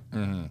together.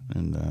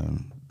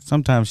 And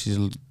sometimes she's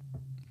a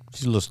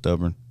little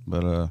stubborn,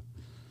 but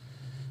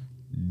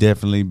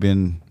definitely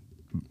been.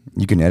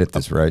 You can edit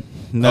this, right?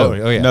 No,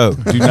 oh, yeah. no,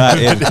 do not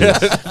edit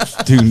this.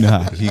 Do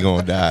not. He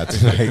gonna die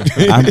tonight.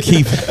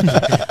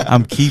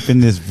 I'm keeping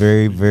this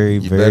very, very,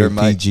 very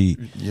PG.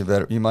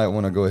 You might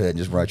want to go ahead and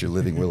just write your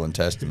living will and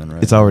testament,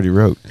 right? It's already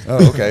wrote.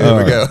 Oh, okay.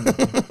 There we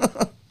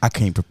go. I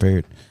came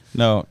prepared.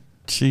 No,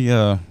 she.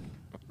 Well,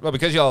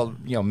 because y'all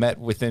met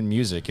within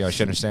music,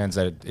 she understands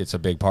that it's a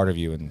big part of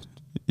you, and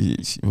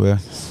Well,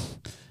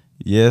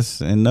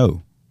 yes and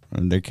no.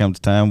 And there comes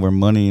a time where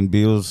money and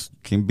bills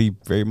can be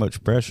very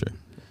much pressure.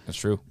 that's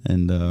true.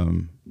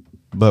 And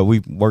but we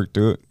worked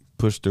through it,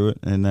 pushed through it,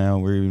 and now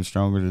we're even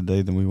stronger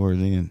today than we were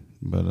then.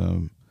 But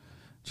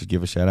just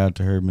give a shout out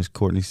to her, Miss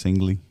Courtney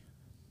Singley.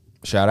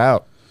 Shout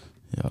out.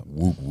 Yeah.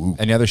 Whoop whoop.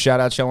 Any other shout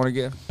outs y'all want to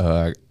give?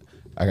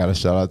 I got a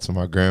shout out to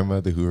my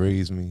grandmother who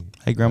raised me.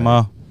 Hey,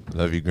 Grandma.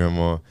 Love you,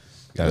 Grandma.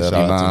 Got a Love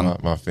shout you, out Mom.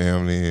 to my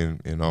family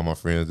and all my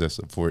friends that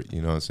support,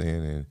 you know what I'm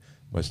saying? And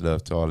much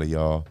love to all of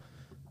y'all.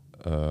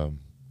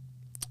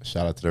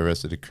 Shout out to the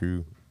rest of the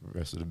crew,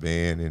 rest of the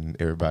band, and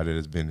everybody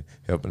that's been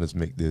helping us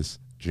make this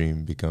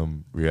dream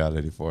become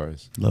reality for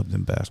us. Love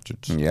them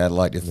bastards. Yeah, I'd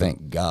like to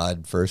thank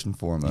God first and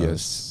foremost.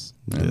 Yes.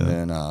 And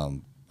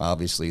then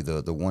obviously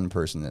the one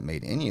person that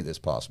made any of this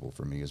possible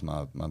for me is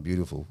my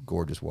beautiful,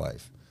 gorgeous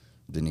wife,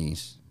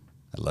 Denise.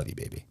 I love you,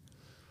 baby.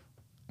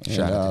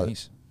 Shout out to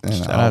Denise.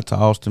 Shout out to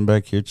Austin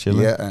back here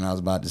chilling. Yeah, and I was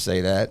about to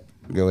say that.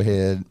 Go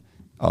ahead.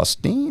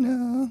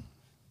 Austin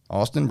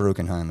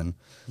Bruckenheimen.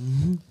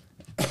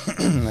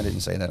 I didn't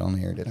say that on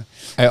the air, did I?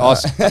 Hey,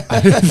 Austin.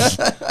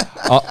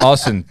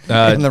 Austin.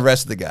 And the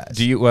rest of the guys.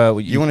 Do you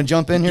you want to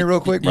jump in here real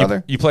quick,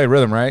 brother? You play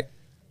rhythm, right?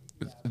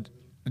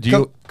 Do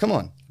you? Come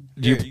on.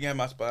 You got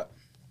my spot.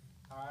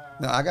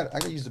 No, I got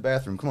to use the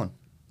bathroom. Come on.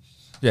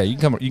 Yeah, you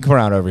can come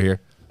around over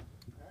here.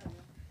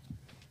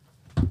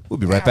 We'll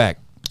be right back.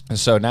 And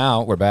so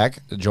now we're back,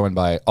 joined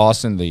by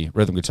Austin, the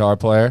rhythm guitar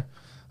player.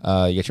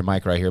 You get your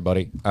mic right here,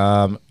 buddy.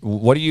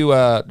 What do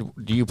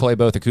you play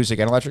both acoustic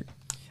and electric?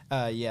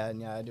 Yeah,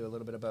 I do a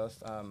little bit of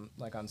both.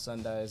 Like on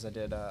Sundays, I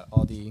did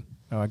all the.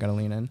 Oh, I gotta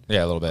lean in.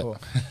 Yeah, a little bit. Cool.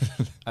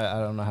 I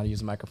don't know how to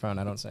use a microphone.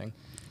 I don't sing.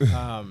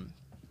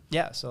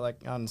 Yeah, so like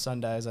on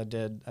Sundays, I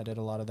did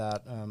a lot of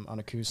that on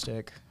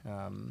acoustic.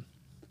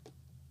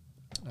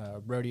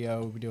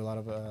 Rodeo, we do a lot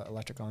of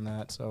electric on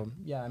that. So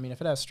yeah, I mean,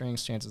 if it has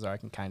strings, chances are I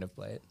can kind of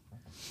play it.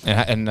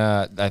 And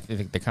I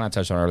think they kind of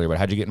touched on it earlier, but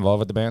how'd you get involved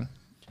with the band?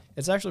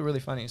 It's actually really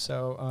funny.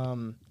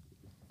 So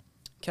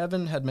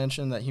Kevin had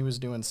mentioned that he was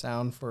doing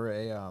sound for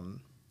an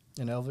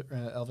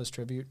Elvis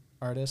tribute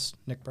artist,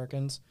 Nick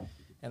Perkins,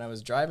 and I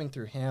was driving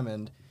through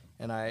Hammond,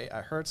 and I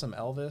heard some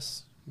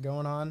Elvis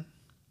going on,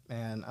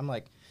 and I'm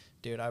like,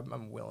 dude,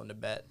 I'm willing to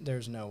bet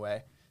there's no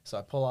way. So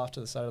I pull off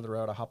to the side of the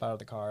road, I hop out of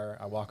the car,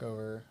 I walk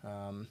over.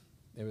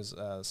 It was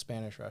a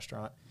Spanish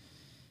restaurant,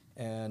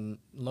 and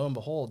lo and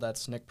behold,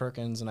 that's Nick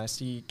Perkins, and I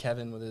see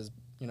Kevin with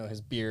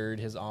his beard,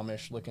 his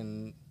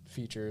Amish-looking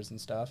features and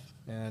stuff,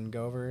 and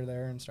go over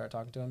there and start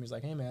talking to him. He's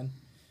like, hey, man,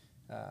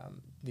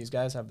 these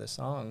guys have this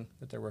song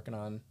that they're working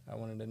on. I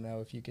wanted to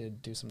know if you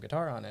could do some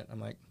guitar on it.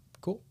 I'm like,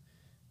 cool.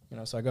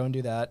 So I go and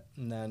do that,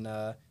 and then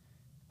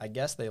I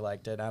guess they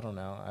liked it. I don't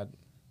know.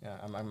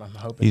 I'm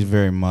hoping. He's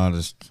very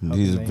modest.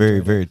 He's a very,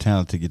 very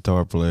talented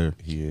guitar player.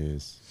 He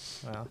is.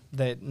 Well,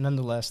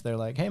 nonetheless, they're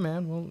like, hey,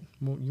 man, well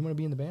you want to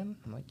be in the band?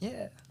 I'm like,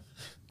 yeah,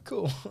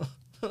 cool.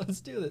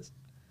 Let's do this.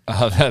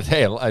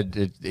 Hey,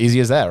 easy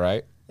as that,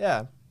 right?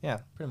 Yeah,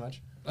 pretty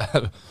much.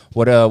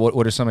 What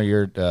are some of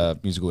your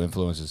musical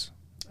influences?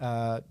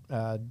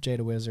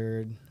 Jada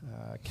Wizard,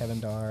 Kevin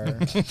Darr,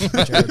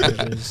 Jared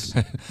Bridges.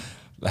 Is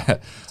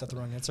that the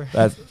wrong answer?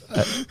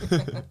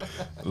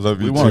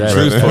 Love you. We want a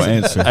truthful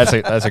answer.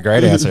 That's a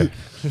great answer.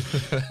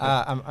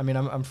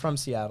 I'm from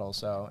Seattle,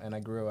 and I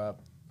grew up,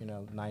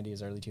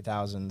 90s, early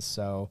 2000s.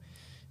 So,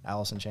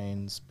 Alice in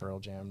Chains, Pearl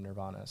Jam,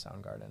 Nirvana,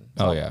 Soundgarden.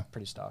 It's all yeah,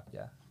 pretty stock.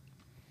 Yeah,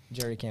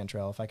 Jerry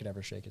Cantrell. If I could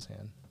ever shake his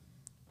hand,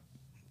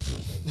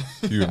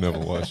 You would never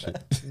watch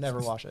it. never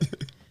wash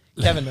it.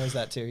 Kevin knows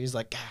that too. He's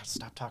like, God,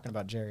 stop talking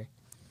about Jerry.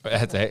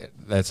 That's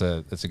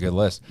a good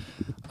list.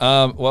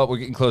 Well, we're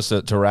getting close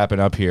to wrapping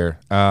up here.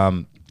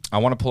 I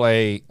want to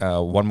play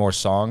one more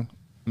song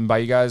by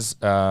you guys,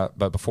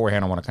 but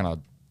beforehand, I want to kind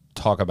of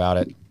talk about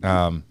it.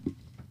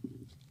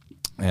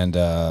 And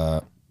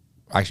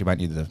I actually might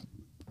need the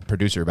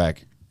producer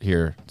back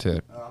here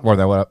to warm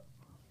that one up.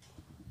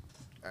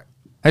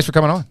 Thanks for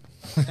coming on.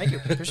 Thank you.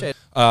 Appreciate it.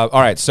 All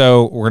right,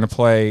 so we're gonna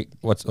play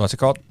what's it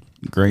called?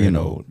 Gray and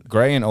Old.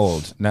 Gray and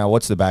Old. Now,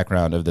 what's the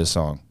background of this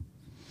song?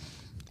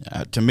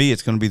 To me,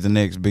 it's going to be the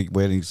next big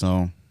wedding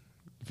song,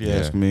 if you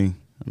ask me.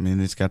 I mean,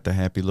 it's got the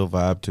happy little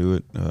vibe to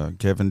it.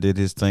 Kevin did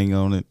his thing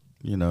on it,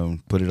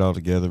 put it all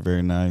together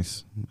very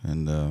nice.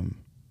 And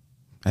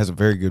has a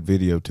very good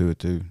video to it,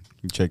 too.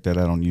 You can check that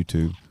out on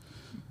YouTube.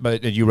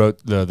 But you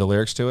wrote the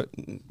lyrics to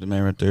it? The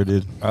man right there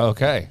did. Oh,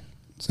 okay.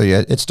 So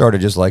yeah, it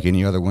started just like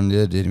any other one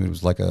did. It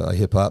was like a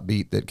hip hop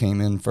beat that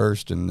came in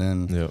first, and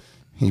then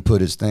he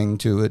put his thing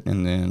to it,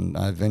 and then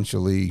I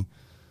eventually,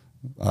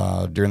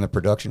 during the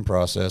production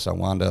process, I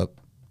wound up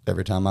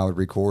every time I would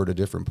record a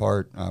different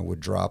part, I would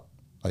drop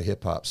a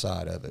hip hop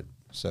side of it.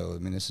 So I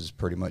mean, this is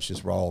pretty much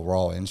just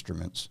raw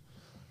instruments.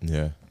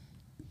 Yeah.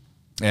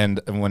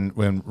 And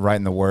when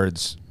writing the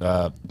words,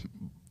 how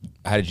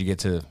did you get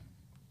to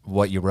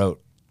what you wrote?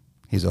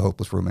 He's a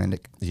hopeless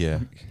romantic.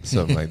 Yeah,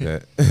 something like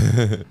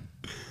that.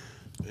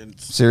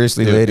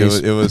 Seriously, ladies.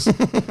 It was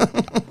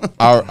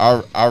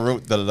I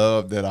wrote the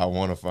love that I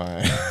want to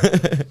find.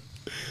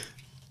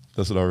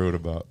 That's what I wrote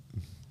about.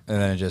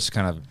 And then it just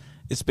kind of...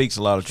 It speaks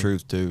a lot of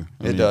truth, too.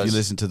 It does. If you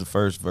listen to the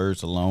first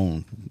verse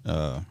alone,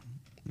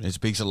 it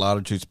speaks a lot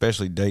of truth,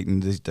 especially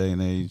dating this day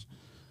and age.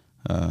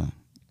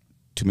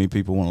 Too many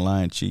people want to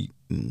lie and cheat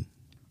and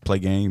play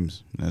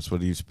games. That's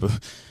what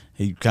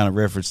he kind of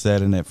referenced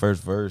that in that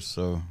first verse,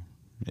 so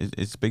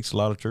it speaks a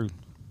lot of truth.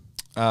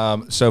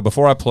 So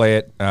before I play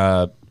it,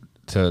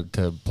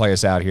 to play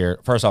us out here,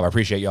 first off, I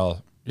appreciate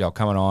y'all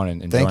coming on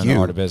and Thank joining you. the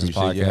Art of Business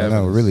Appreciate you podcast. having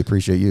No, us. really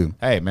appreciate you.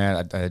 Hey,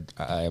 man,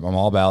 I'm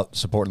all about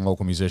supporting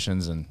local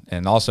musicians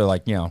and also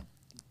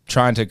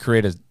trying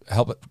to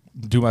help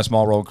do my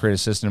small role, create a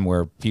system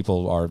where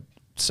people are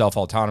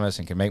self-autonomous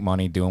and can make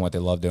money doing what they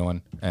love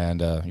doing.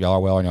 And y'all are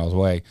well on y'all's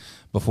way.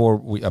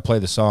 Before I play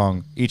the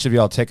song, each of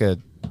y'all take a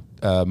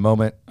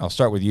moment. I'll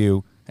start with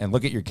you and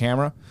look at your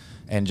camera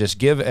and just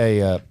give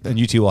and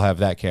you two will have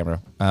that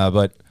camera.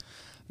 But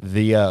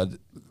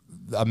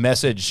a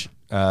message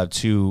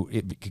to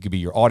it could be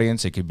your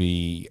audience, it could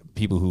be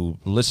people who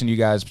listen to you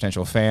guys,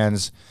 potential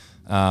fans.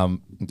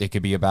 It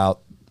could be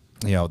about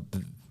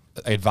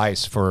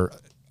advice for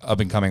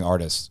up and coming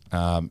artists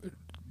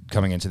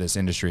coming into this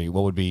industry.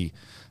 What would be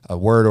a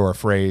word or a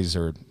phrase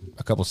or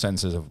a couple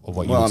sentences of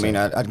what you would say?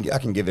 Well, I mean, I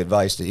can give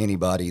advice to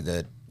anybody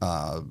that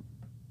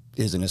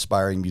is an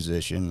aspiring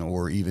musician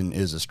or even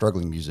is a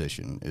struggling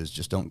musician, is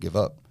just don't give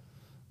up.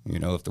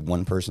 If the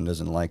one person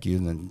doesn't like you,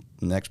 then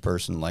the next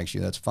person likes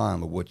you, that's fine.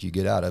 But what you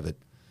get out of it,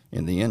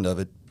 in the end of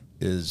it,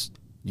 is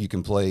you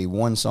can play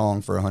one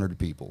song for 100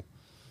 people.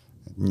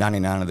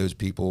 99 of those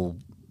people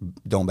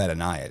don't bat an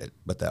eye at it,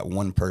 but that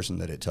one person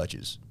that it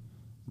touches,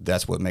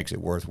 that's what makes it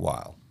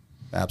worthwhile.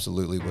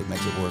 Absolutely what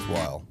makes it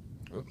worthwhile.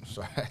 Oops,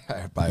 sorry.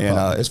 And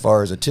as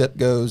far as a tip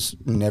goes,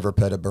 never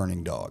pet a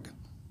burning dog.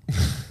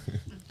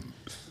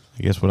 I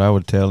guess what I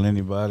would tell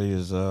anybody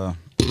is,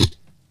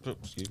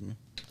 excuse me.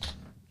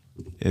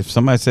 If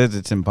somebody says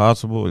it's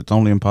impossible, it's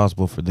only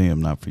impossible for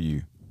them, not for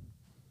you.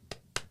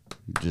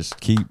 Just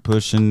keep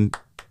pushing.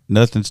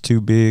 Nothing's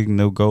too big.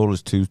 No goal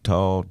is too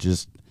tall.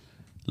 Just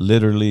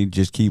literally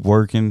just keep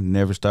working.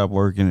 Never stop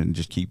working and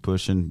just keep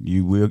pushing.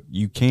 You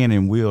can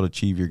and will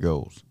achieve your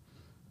goals.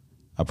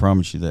 I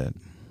promise you that.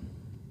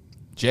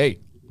 Jay.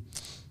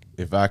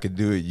 If I could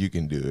do it, you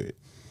can do it.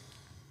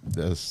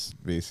 That's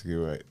basically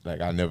right. Like,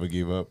 I never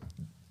give up.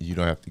 You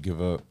don't have to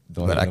give up.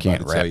 Don't But let I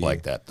can't nobody tell rap you.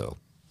 like that, though.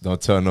 Don't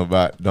tell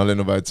nobody. Don't let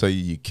nobody tell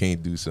you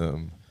can't do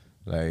something.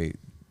 Like,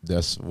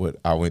 that's what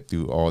I went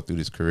through all through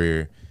this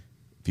career.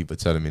 People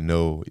telling me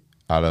no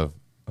out of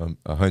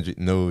 100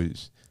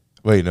 no's.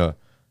 Wait, no.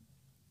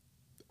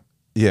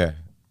 Yeah.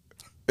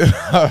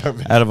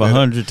 Out of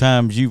 100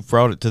 times you've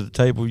brought it to the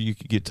table, you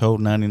could get told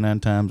 99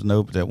 times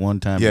no, but that one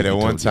time. Yeah, you that get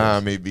one told time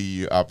yes. may be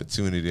your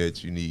opportunity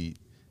that you need.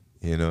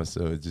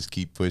 So just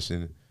keep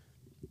pushing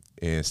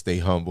and stay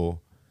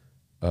humble.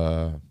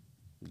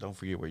 Don't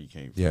forget where you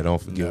came from. Yeah,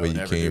 don't forget No, where you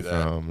never came do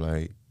that. from.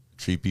 Like,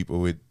 treat people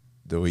with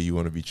the way you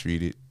want to be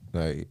treated.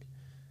 Like,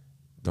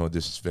 don't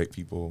disrespect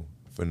people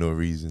for no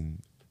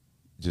reason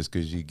just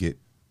because you get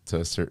to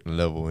a certain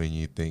level and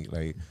you think,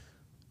 like,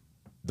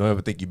 don't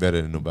ever think you're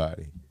better than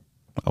nobody.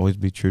 Always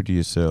be true to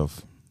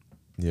yourself.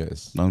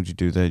 Yes, As long as you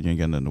do that, you ain't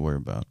got nothing to worry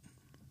about.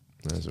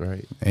 that's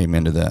right.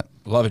 Amen to that.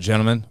 Love it,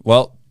 gentlemen.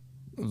 Well,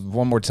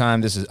 one more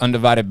time, this is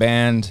Undivided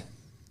Band,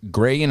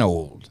 Gray and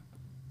Old.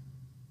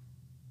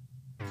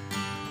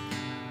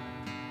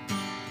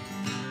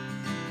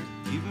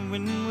 Even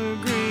when we're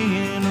gray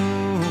and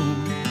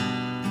old.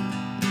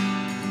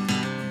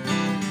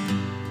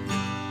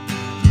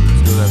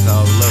 Still, that's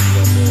all the love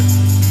out there.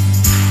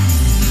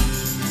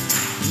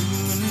 Even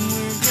when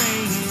we're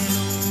gray and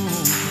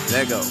old.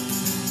 There go.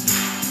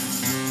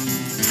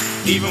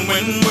 Even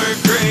when we're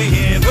gray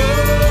and old,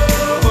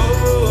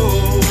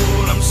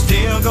 I'm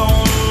still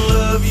gonna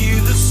love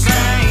you the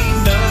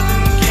same.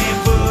 Nothing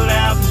can put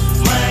out the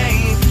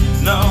flame.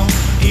 No,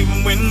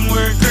 even when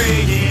we're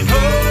gray and old.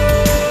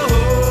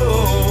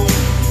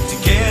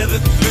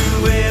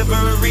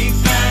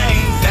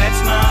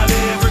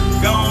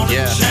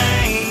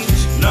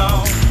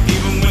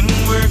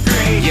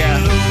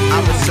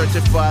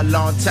 searching for a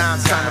long time,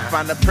 trying to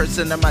find the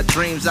person of my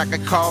dreams I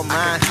could call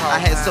mine. I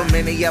had so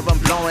many of them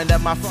blowing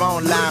up my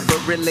phone line,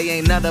 but really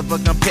ain't none of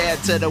them compared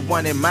to the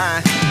one in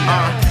mine.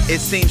 It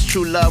seems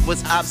true love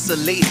was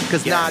obsolete,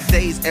 cause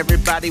nowadays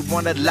everybody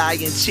wanna lie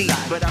and cheat.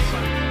 But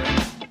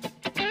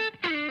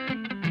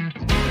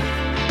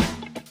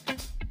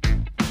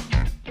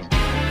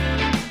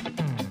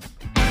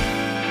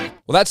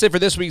Well, that's it for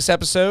this week's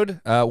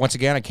episode. Once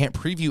again, I can't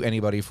preview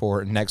anybody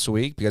for next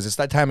week because it's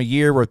that time of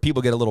year where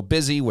people get a little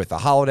busy with the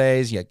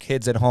holidays. You have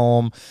kids at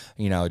home.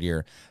 You know,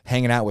 you're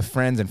hanging out with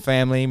friends and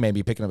family,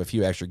 maybe picking up a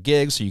few extra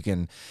gigs so you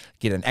can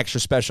get an extra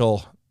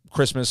special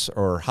Christmas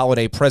or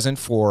holiday present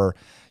for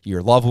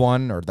your loved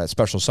one or that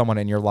special someone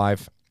in your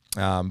life.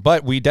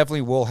 But we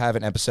definitely will have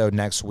an episode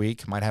next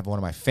week. Might have one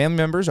of my family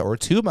members or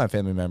two of my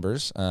family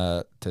members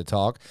to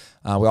talk.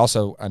 We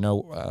also, I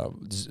know,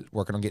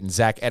 working on getting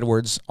Zach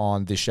Edwards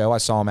on the show. I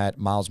saw him at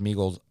Miles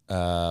Meagle's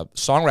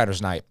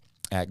Songwriters Night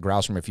at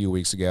Grouse from a few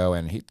weeks ago,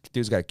 and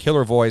dude's got a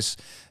killer voice.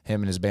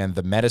 Him and his band,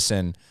 The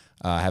Medicine,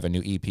 have a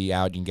new EP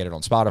out. You can get it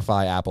on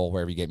Spotify, Apple,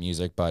 wherever you get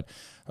music. But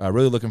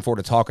really looking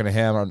forward to talking to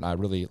him. I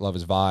really love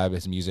his vibe,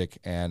 his music,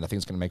 and I think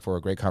it's going to make for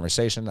a great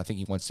conversation. I think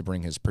he wants to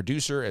bring his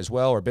producer as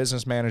well, or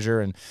business manager,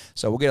 and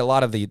so we'll get a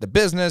lot of the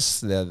business,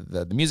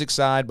 the music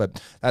side,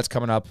 but that's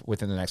coming up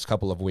within the next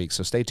couple of weeks,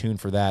 so stay tuned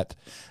for that.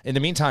 In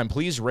the meantime,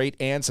 please rate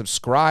and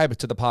subscribe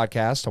to the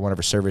podcast on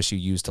whatever service you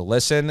use to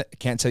listen.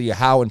 Can't tell you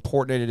how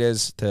important it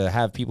is to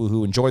have people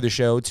who enjoy the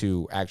show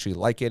to actually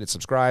like it and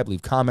subscribe,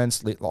 leave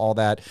comments, all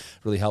that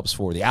really helps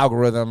for the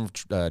algorithm,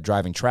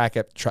 driving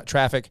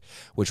traffic,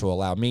 which will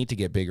allow me to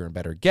get bigger and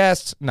better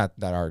guests. Not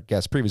that our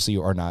guests previously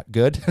are not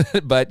good,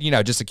 but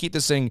just to keep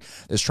this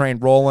train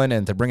rolling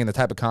and to bring in the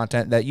type of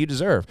content that you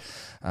deserve.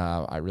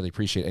 I really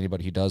appreciate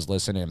anybody who does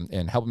listen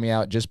and helping me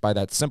out just by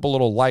that simple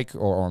little like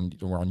or on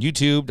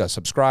YouTube. The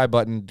subscribe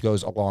button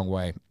goes a long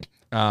way.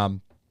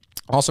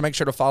 Also, make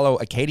sure to follow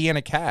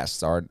Acadiana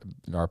Cast, our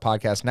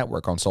podcast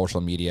network on social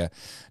media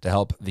to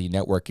help the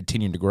network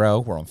continue to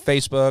grow. We're on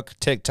Facebook,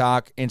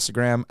 TikTok,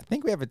 Instagram. I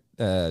think we have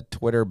a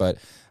Twitter, but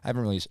I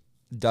haven't really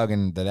dug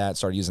into that,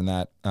 started using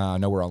that. I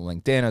know we're on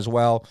LinkedIn as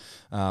well.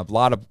 A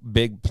lot of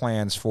big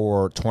plans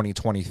for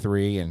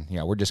 2023, and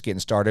we're just getting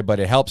started, but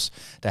it helps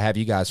to have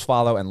you guys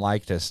follow and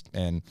like us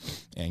and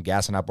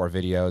gassing up our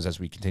videos as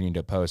we continue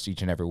to post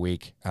each and every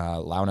week,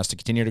 allowing us to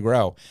continue to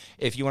grow.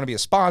 If you want to be a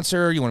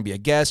sponsor, you want to be a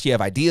guest, you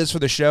have ideas for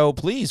the show,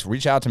 please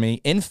reach out to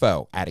me,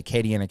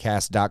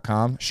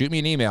 info@acadianacast.com. Shoot me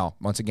an email.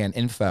 Once again,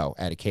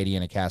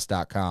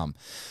 info@acadianacast.com.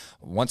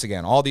 Once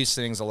again, all these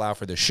things allow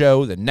for the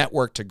show, the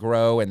network to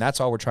grow, and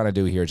that's all we're trying to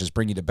do here, is just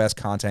bring you the best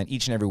content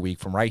each and every week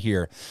from right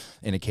here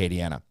in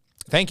Acadiana.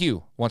 Thank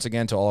you once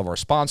again to all of our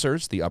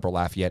sponsors, the Upper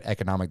Lafayette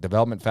Economic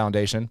Development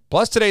Foundation,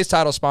 plus today's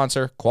title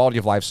sponsor, Quality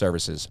of Life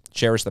Services.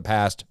 Cherish the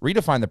past,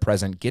 redefine the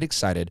present, get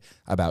excited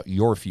about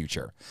your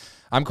future.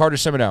 I'm Carter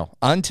Cimino.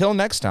 Until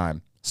next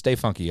time, stay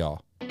funky,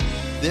 y'all.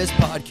 This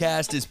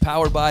podcast is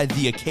powered by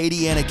the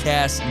Acadiana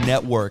Cast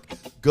Network.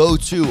 Go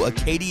to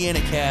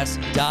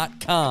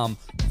acadianacast.com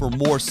for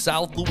more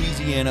South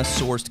Louisiana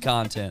sourced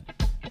content.